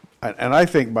through it. And I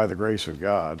think by the grace of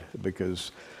God,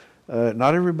 because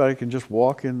not everybody can just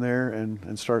walk in there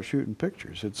and start shooting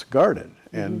pictures. It's guarded.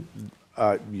 And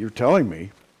you're telling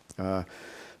me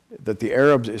that the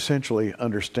Arabs essentially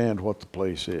understand what the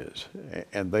place is.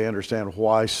 And they understand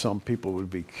why some people would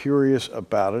be curious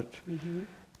about it.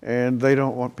 And they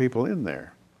don't want people in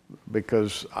there.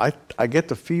 Because I get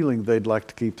the feeling they'd like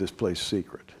to keep this place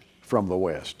secret from the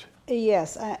West.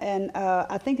 Yes, and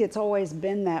I think it's always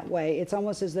been that way. It's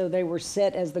almost as though they were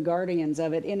set as the guardians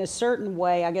of it. In a certain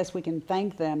way, I guess we can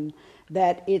thank them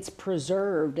that it's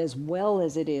preserved as well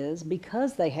as it is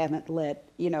because they haven't let,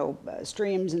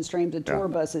 streams and streams of tour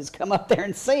buses come up there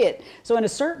and see it. So in a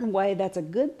certain way, that's a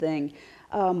good thing.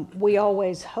 We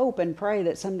always hope and pray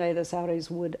that someday the Saudis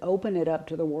would open it up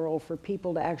to the world for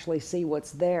people to actually see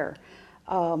what's there.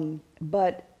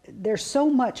 But there's so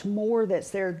much more that's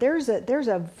there. There's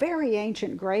a very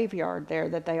ancient graveyard there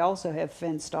that they also have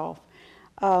fenced off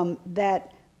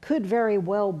that could very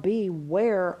well be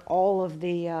where all of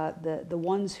the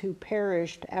ones who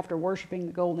perished after worshiping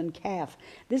the golden calf.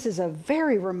 This is a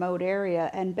very remote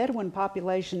area, and Bedouin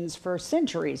populations for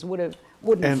centuries wouldn't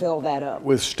fill that up.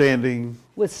 With standing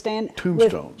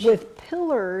tombstones. With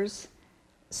pillars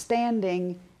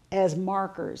standing as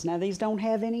markers. Now, these don't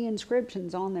have any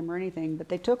inscriptions on them or anything, but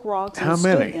they took rocks How and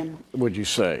stood many them. would you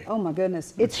say? Oh my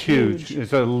goodness, it's huge.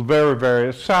 It's a very,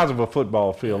 very size of a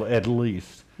football field at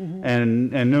least,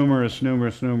 and numerous Well,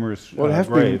 it has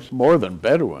to graves. be more than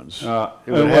Bedouins. It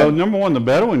would Well, have- number one, the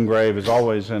Bedouin grave is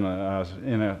always in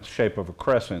a shape of a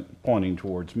crescent pointing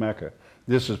towards Mecca.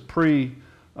 This is pre-Islam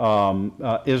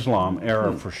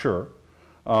era for sure.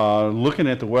 Looking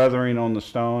at the weathering on the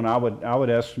stone, I would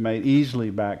estimate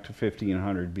easily back to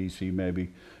 1500 BC, maybe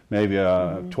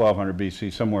 1200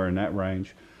 BC, somewhere in that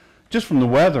range. Just from the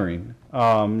weathering,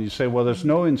 you say, well, there's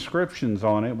no inscriptions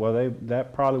on it. Well,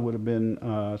 that probably would have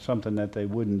been something that they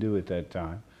wouldn't do at that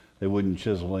time. They wouldn't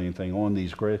chisel anything on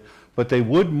these graves, but they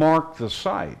would mark the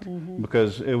site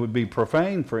because it would be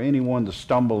profane for anyone to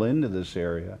stumble into this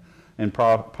area and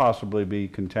possibly be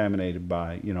contaminated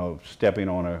by, stepping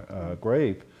on a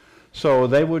grave. So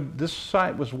this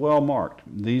site was well marked.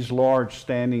 These large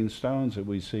standing stones that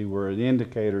we see were the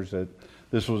indicators that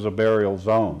this was a burial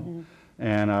zone.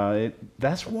 And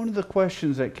that's one of the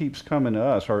questions that keeps coming to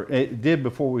us, or it did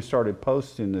before we started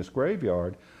posting this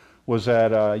graveyard, was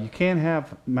that you can't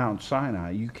have Mount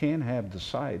Sinai, you can't have the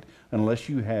site unless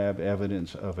you have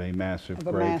evidence of a massive Of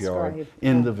a mass graveyard grave,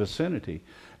 in the vicinity.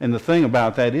 And the thing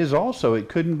about that is also it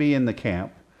couldn't be in the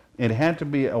camp. It had to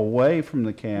be away from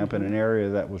the camp in an area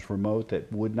that was remote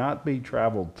that would not be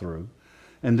traveled through.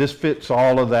 And this fits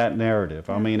all of that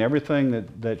narrative. I mean, everything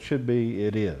that should be,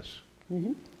 it is.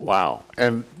 Wow.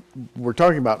 And we're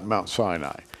talking about Mount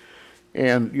Sinai.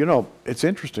 And, it's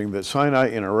interesting that Sinai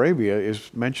in Arabia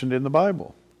is mentioned in the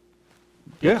Bible.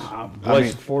 Yeah,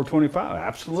 place 425,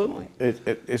 absolutely.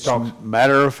 It's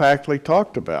matter-of-factly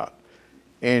talked about.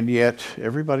 And yet,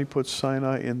 everybody puts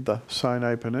Sinai in the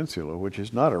Sinai Peninsula, which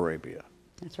is not Arabia.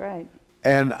 That's right.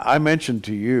 And I mentioned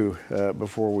to you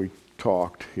before we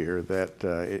talked here that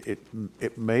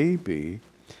it may be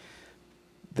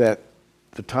that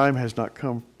the time has not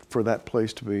come for that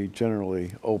place to be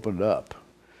generally opened up,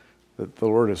 that the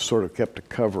Lord has sort of kept a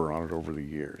cover on it over the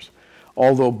years.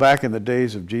 Although back in the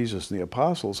days of Jesus and the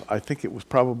apostles, I think it was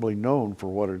probably known for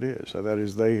what it is. That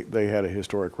is, they had a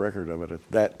historic record of it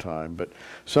at that time, but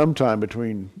sometime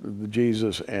between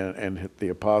Jesus and the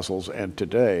apostles and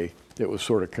today, it was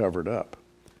sort of covered up.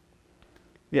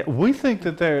 Yeah, we think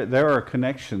that there are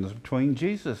connections between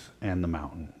Jesus and the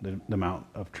mountain, the Mount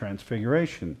of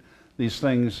Transfiguration. These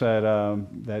things that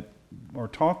are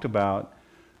talked about,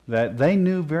 that they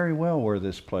knew very well where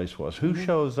this place was. Who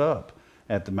shows up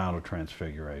at the Mount of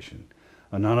Transfiguration?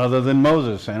 None other than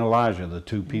Moses and Elijah, the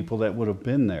two people that would have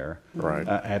been there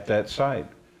at that site.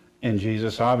 And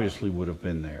Jesus obviously would have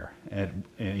been there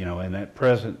in that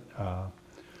present.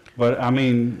 But I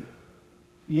mean,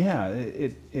 yeah,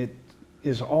 it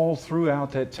is all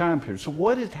throughout that time period. So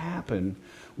what had happened?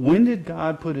 When did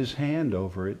God put his hand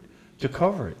over it to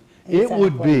cover it? It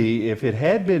would be, if it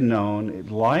had been known,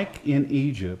 like in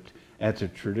Egypt, at the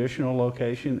traditional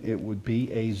location, it would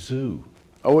be a zoo.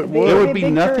 Oh, it would. There would a be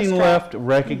big nothing tourist left trap.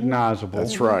 recognizable.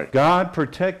 That's right. God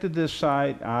protected this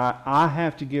site. I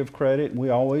have to give credit, and we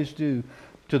always do,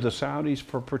 to the Saudis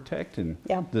for protecting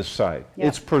this site. Yeah.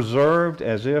 It's preserved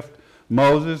as if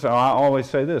Moses, I always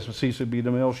say this, Cecil B.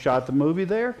 DeMille shot the movie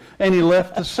there, and he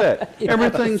left the set.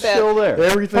 Everything's still there.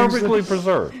 Everything's perfectly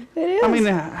preserved. It is. I mean,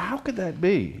 how could that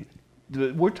be?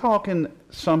 We're talking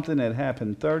something that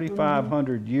happened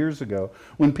 3,500 years ago.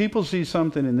 When people see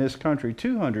something in this country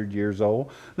 200 years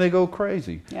old, they go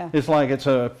crazy. Yeah. It's like it's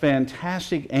a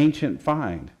fantastic ancient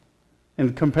find.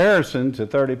 In comparison to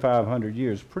 3,500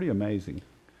 years, pretty amazing.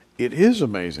 It is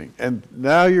amazing. And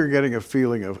now you're getting a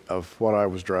feeling of what I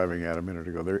was driving at a minute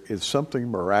ago. There is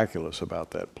something miraculous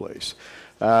about that place.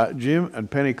 Jim and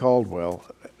Penny Caldwell,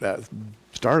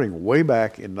 starting way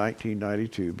back in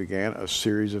 1992, began a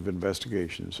series of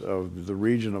investigations of the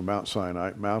region of Mount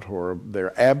Sinai, Mount Horeb.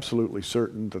 They're absolutely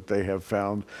certain that they have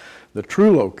found the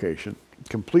true location,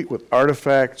 complete with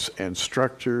artifacts and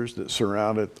structures that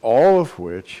surround it, all of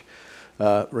which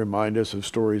remind us of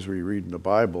stories we read in the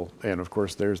Bible. And of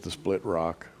course, there's the split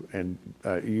rock. And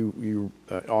you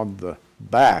on the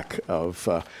back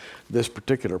of this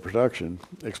particular production,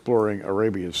 Exploring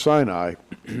Arabia's Sinai,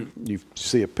 you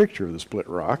see a picture of the split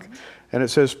rock, and it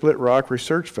says Split Rock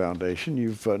Research Foundation.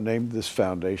 You've named this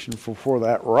foundation for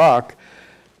that rock,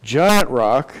 giant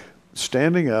rock,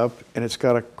 standing up, and it's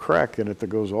got a crack in it that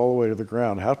goes all the way to the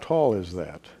ground. How tall is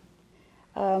that?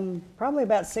 Probably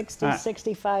about 60,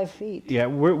 65 feet. Yeah,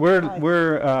 we're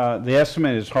the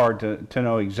estimate is hard to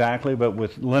know exactly, but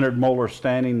with Leonard Moeller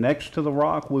standing next to the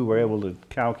rock, we were able to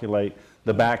calculate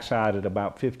the backside at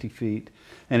about 50 feet,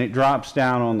 and it drops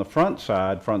down on the front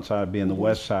side being the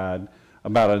west side,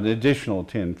 about an additional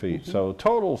 10 feet. So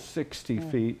total 60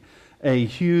 feet, a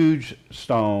huge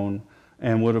stone,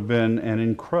 and would have been an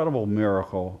incredible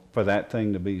miracle for that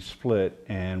thing to be split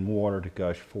and water to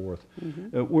gush forth.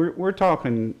 We're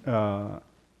talking,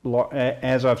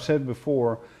 as I've said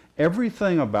before,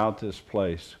 everything about this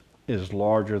place is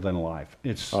larger than life.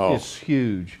 It's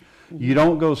huge. You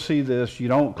don't go see this, you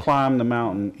don't climb the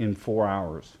mountain in 4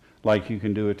 hours like you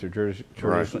can do at the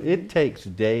Jerusalem. It takes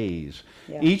days.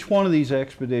 Yeah. Each one of these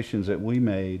expeditions that we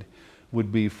made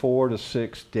would be 4 to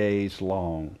 6 days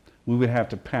long. We would have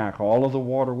to pack all of the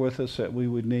water with us that we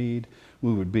would need.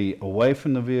 We would be away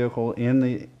from the vehicle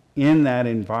in that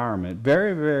environment.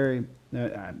 Very, very,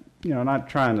 not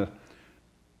trying to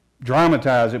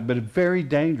dramatize it, but very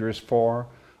dangerous for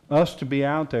us to be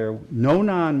out there. No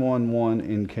 911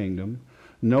 in Kingdom,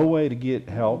 no way to get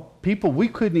help. We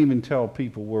couldn't even tell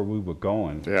people where we were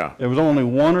going. Yeah. There was only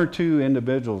 1 or 2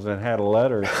 individuals that had a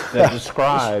letter that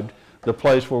described the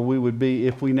place where we would be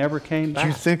if we never came back. Do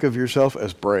you think of yourself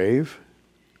as brave?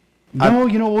 No,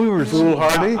 we were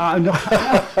foolhardy.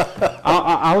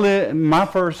 My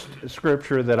first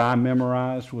scripture that I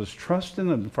memorized was trust in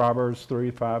the Proverbs 3,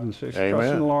 5, and 6. Amen.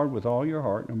 Trust in the Lord with all your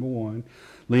heart, number 1.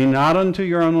 Lean not unto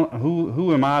your own.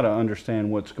 Who am I to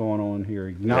understand what's going on here?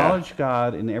 Acknowledge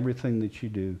God in everything that you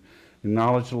do.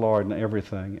 Acknowledge the Lord in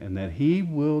everything, and that He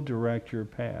will direct your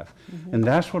path. And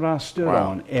that's what I stood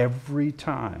on every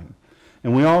time.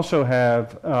 And we also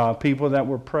have people that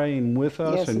were praying with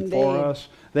us and for us.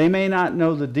 They may not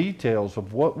know the details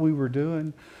of what we were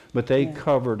doing, but they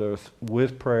covered us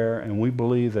with prayer, and we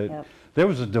believe that there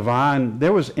was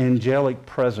angelic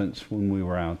presence when we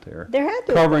were out there. There had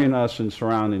to covering us and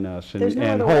surrounding us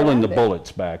and holding the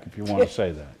bullets back, if you want to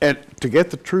say that. And to get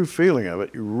the true feeling of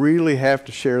it, you really have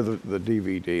to share the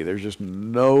DVD. There's just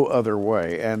no other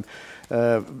way. And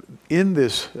in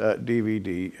this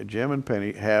DVD, Jim and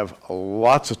Penny have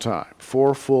lots of time,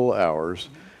 4 full hours,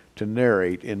 to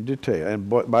narrate in detail. And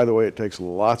by the way, it takes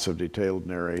lots of detailed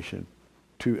narration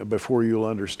before you'll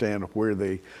understand where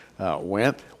they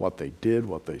went, what they did,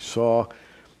 what they saw.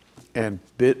 And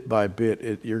bit by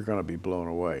bit, you're going to be blown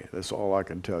away. That's all I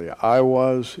can tell you. I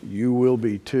was, you will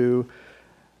be too.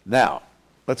 Now,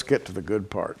 let's get to the good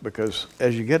part, because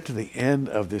as you get to the end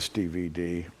of this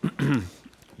DVD,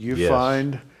 you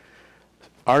find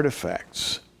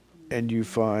artifacts, and you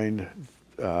find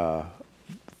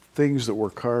things that were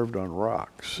carved on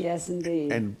rocks. Yes,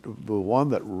 indeed. And the one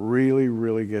that really,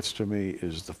 really gets to me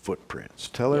is the footprints.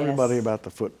 Tell everybody about the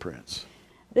footprints.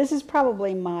 This is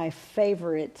probably my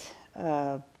favorite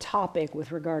topic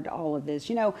with regard to all of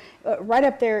this. Right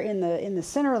up there in the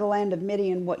center of the land of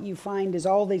Midian, what you find is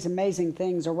all these amazing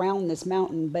things around this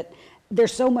mountain, but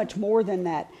there's so much more than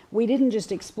that. We didn't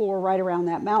just explore right around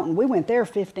that mountain. We went there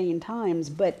 15 times,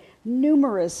 but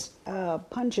numerous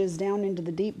punches down into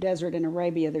the deep desert in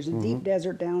Arabia. There's a deep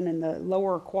desert down in the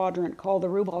lower quadrant called the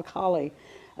Rub al-Khali.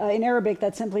 In Arabic,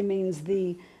 that simply means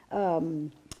the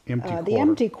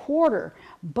empty quarter.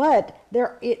 But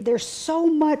there's so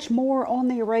much more on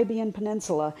the Arabian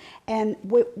Peninsula. And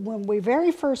when we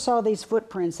very first saw these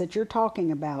footprints that you're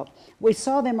talking about, we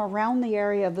saw them around the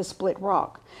area of the split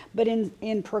rock. But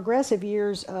in progressive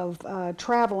years of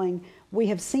traveling, we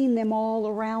have seen them all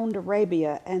around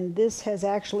Arabia, and this has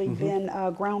actually been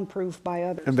ground-proof by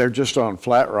others. And they're just on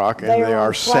flat rock, and they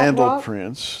are sandal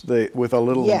prints with a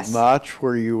little notch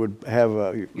where you would have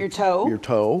your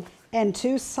toe. And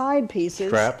 2 side pieces,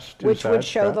 straps, which would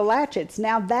show the latchets.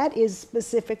 Now, that is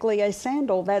specifically a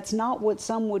sandal. That's not what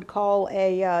some would call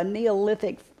a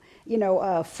Neolithic,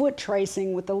 foot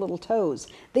tracing with the little toes.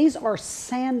 These are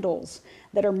sandals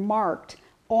that are marked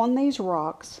on these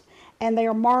rocks, and they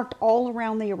are marked all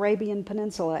around the Arabian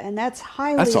Peninsula, and that's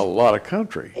a lot of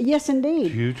country. Yes, indeed.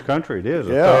 It's a huge country. It is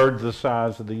a third the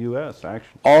size of the U.S.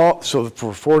 actually. So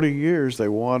for 40 years they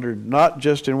wandered not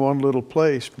just in one little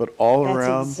place, but all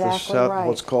around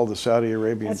what's called the Saudi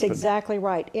Arabian Peninsula. That's exactly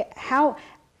right.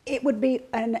 It would be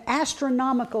an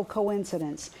astronomical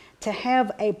coincidence to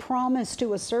have a promise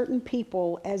to a certain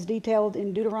people, as detailed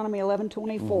in Deuteronomy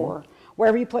 11:24.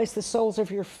 Wherever you place the soles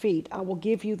of your feet, I will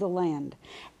give you the land.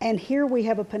 And here we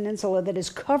have a peninsula that is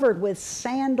covered with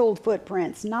sandaled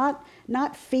footprints,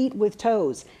 not feet with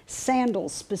toes,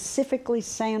 sandals, specifically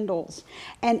sandals.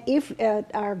 And if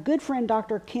our good friend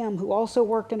Dr. Kim, who also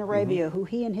worked in Arabia, who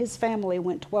he and his family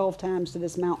went 12 times to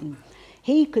this mountain,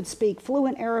 he could speak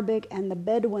fluent Arabic, and the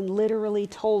Bedouin literally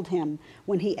told him,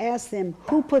 when he asked them,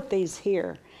 who put these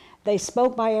here? They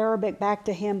spoke by Arabic back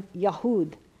to him,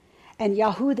 Yahud. And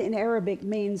Yahud in Arabic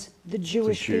means the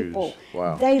Jewish people.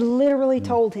 Wow. They literally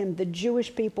told him the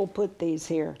Jewish people put these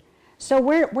here. So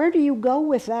where do you go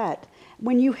with that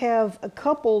when you have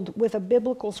coupled with a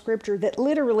biblical scripture that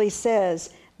literally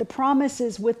says the promise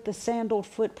is with the sandaled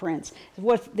footprints?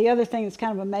 What the other thing that's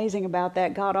kind of amazing about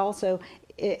that, God also,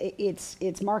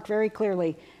 it's marked very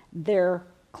clearly, their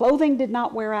clothing did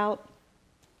not wear out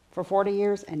for 40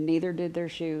 years, and neither did their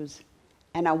shoes.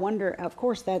 And I wonder, of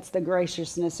course, that's the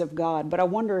graciousness of God, but I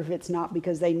wonder if it's not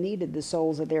because they needed the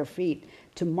soles of their feet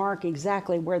to mark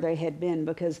exactly where they had been,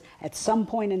 because at some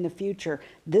point in the future,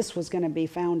 this was going to be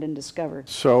found and discovered.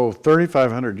 So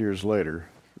 3,500 years later,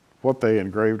 what they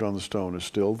engraved on the stone is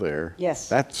still there. Yes.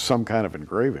 That's some kind of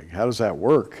engraving. How does that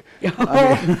work?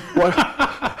 I mean,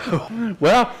 what?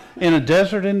 Well, in a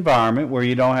desert environment where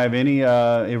you don't have any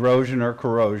erosion or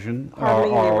corrosion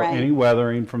or any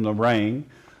weathering from the rain,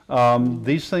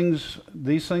 these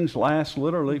things last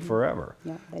literally forever.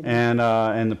 Yeah, they do.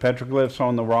 And the petroglyphs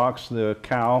on the rocks, the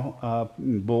cow,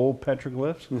 bull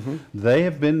petroglyphs, they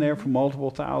have been there for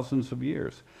multiple thousands of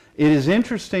years. It is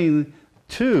interesting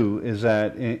too is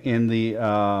that in the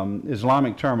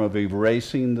Islamic term of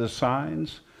erasing the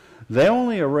signs, they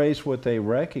only erase what they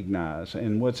recognize.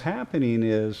 And what's happening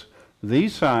is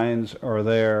these signs are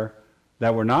there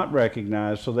that were not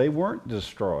recognized, so they weren't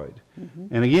destroyed.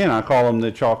 And again, I call them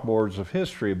the chalkboards of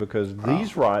history, because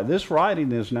this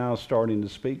writing is now starting to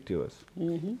speak to us.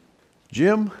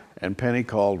 Jim and Penny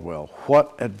Caldwell,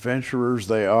 what adventurers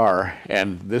they are.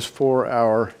 And this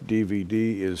 4-hour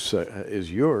DVD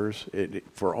is yours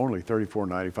for only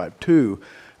 $34.95. 2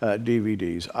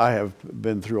 DVDs. I have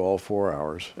been through all 4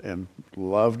 hours and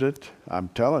loved it. I'm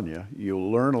telling you,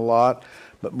 you'll learn a lot.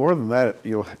 But more than that,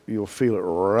 you'll feel it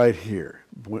right here.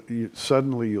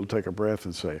 Suddenly you'll take a breath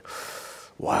and say,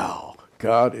 wow,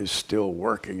 God is still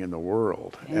working in the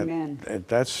world. Amen. And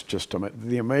that's just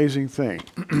the amazing thing.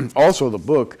 Also the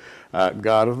book,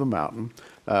 God of the Mountain,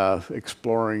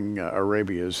 exploring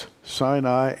Arabia's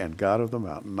Sinai and God of the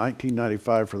Mountain.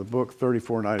 $19.95 for the book,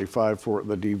 $34.95 for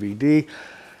the DVD.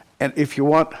 And if you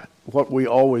want what we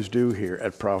always do here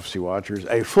at Prophecy Watchers,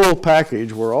 a full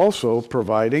package, we're also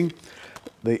providing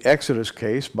the Exodus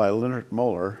case by Leonard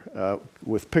Muller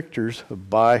with pictures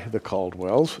by the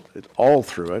Caldwells, all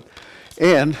through it,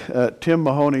 and Tim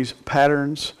Mahoney's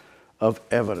Patterns of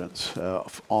Evidence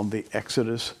on the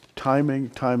Exodus,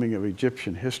 timing of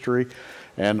Egyptian history,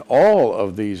 and all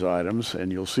of these items,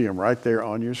 and you'll see them right there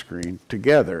on your screen,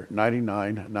 together,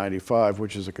 $99.95,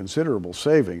 which is a considerable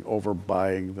saving over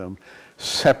buying them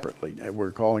separately.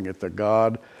 We're calling it the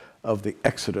God of the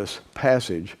Exodus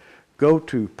passage. Go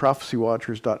to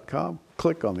prophecywatchers.com,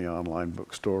 click on the online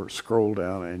bookstore, scroll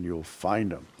down, and you'll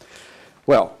find them.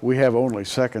 Well, we have only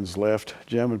seconds left.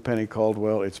 Jim and Penny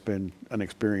Caldwell, it's been an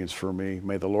experience for me.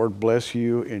 May the Lord bless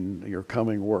you in your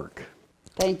coming work.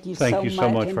 Thank you Thank you so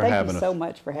much for having us. Thank you so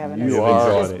much for having us. You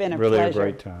are. It's been a really pleasure. a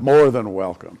great time. More than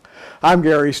welcome. I'm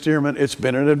Gary Stearman. It's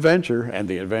been an adventure, and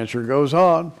the adventure goes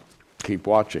on. Keep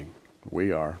watching.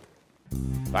 We are.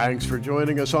 Thanks for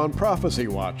joining us on Prophecy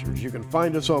Watchers. You can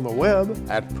find us on the web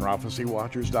at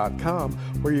prophecywatchers.com,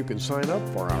 where you can sign up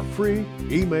for our free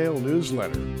email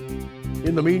newsletter.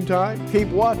 In the meantime, keep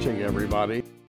watching, everybody.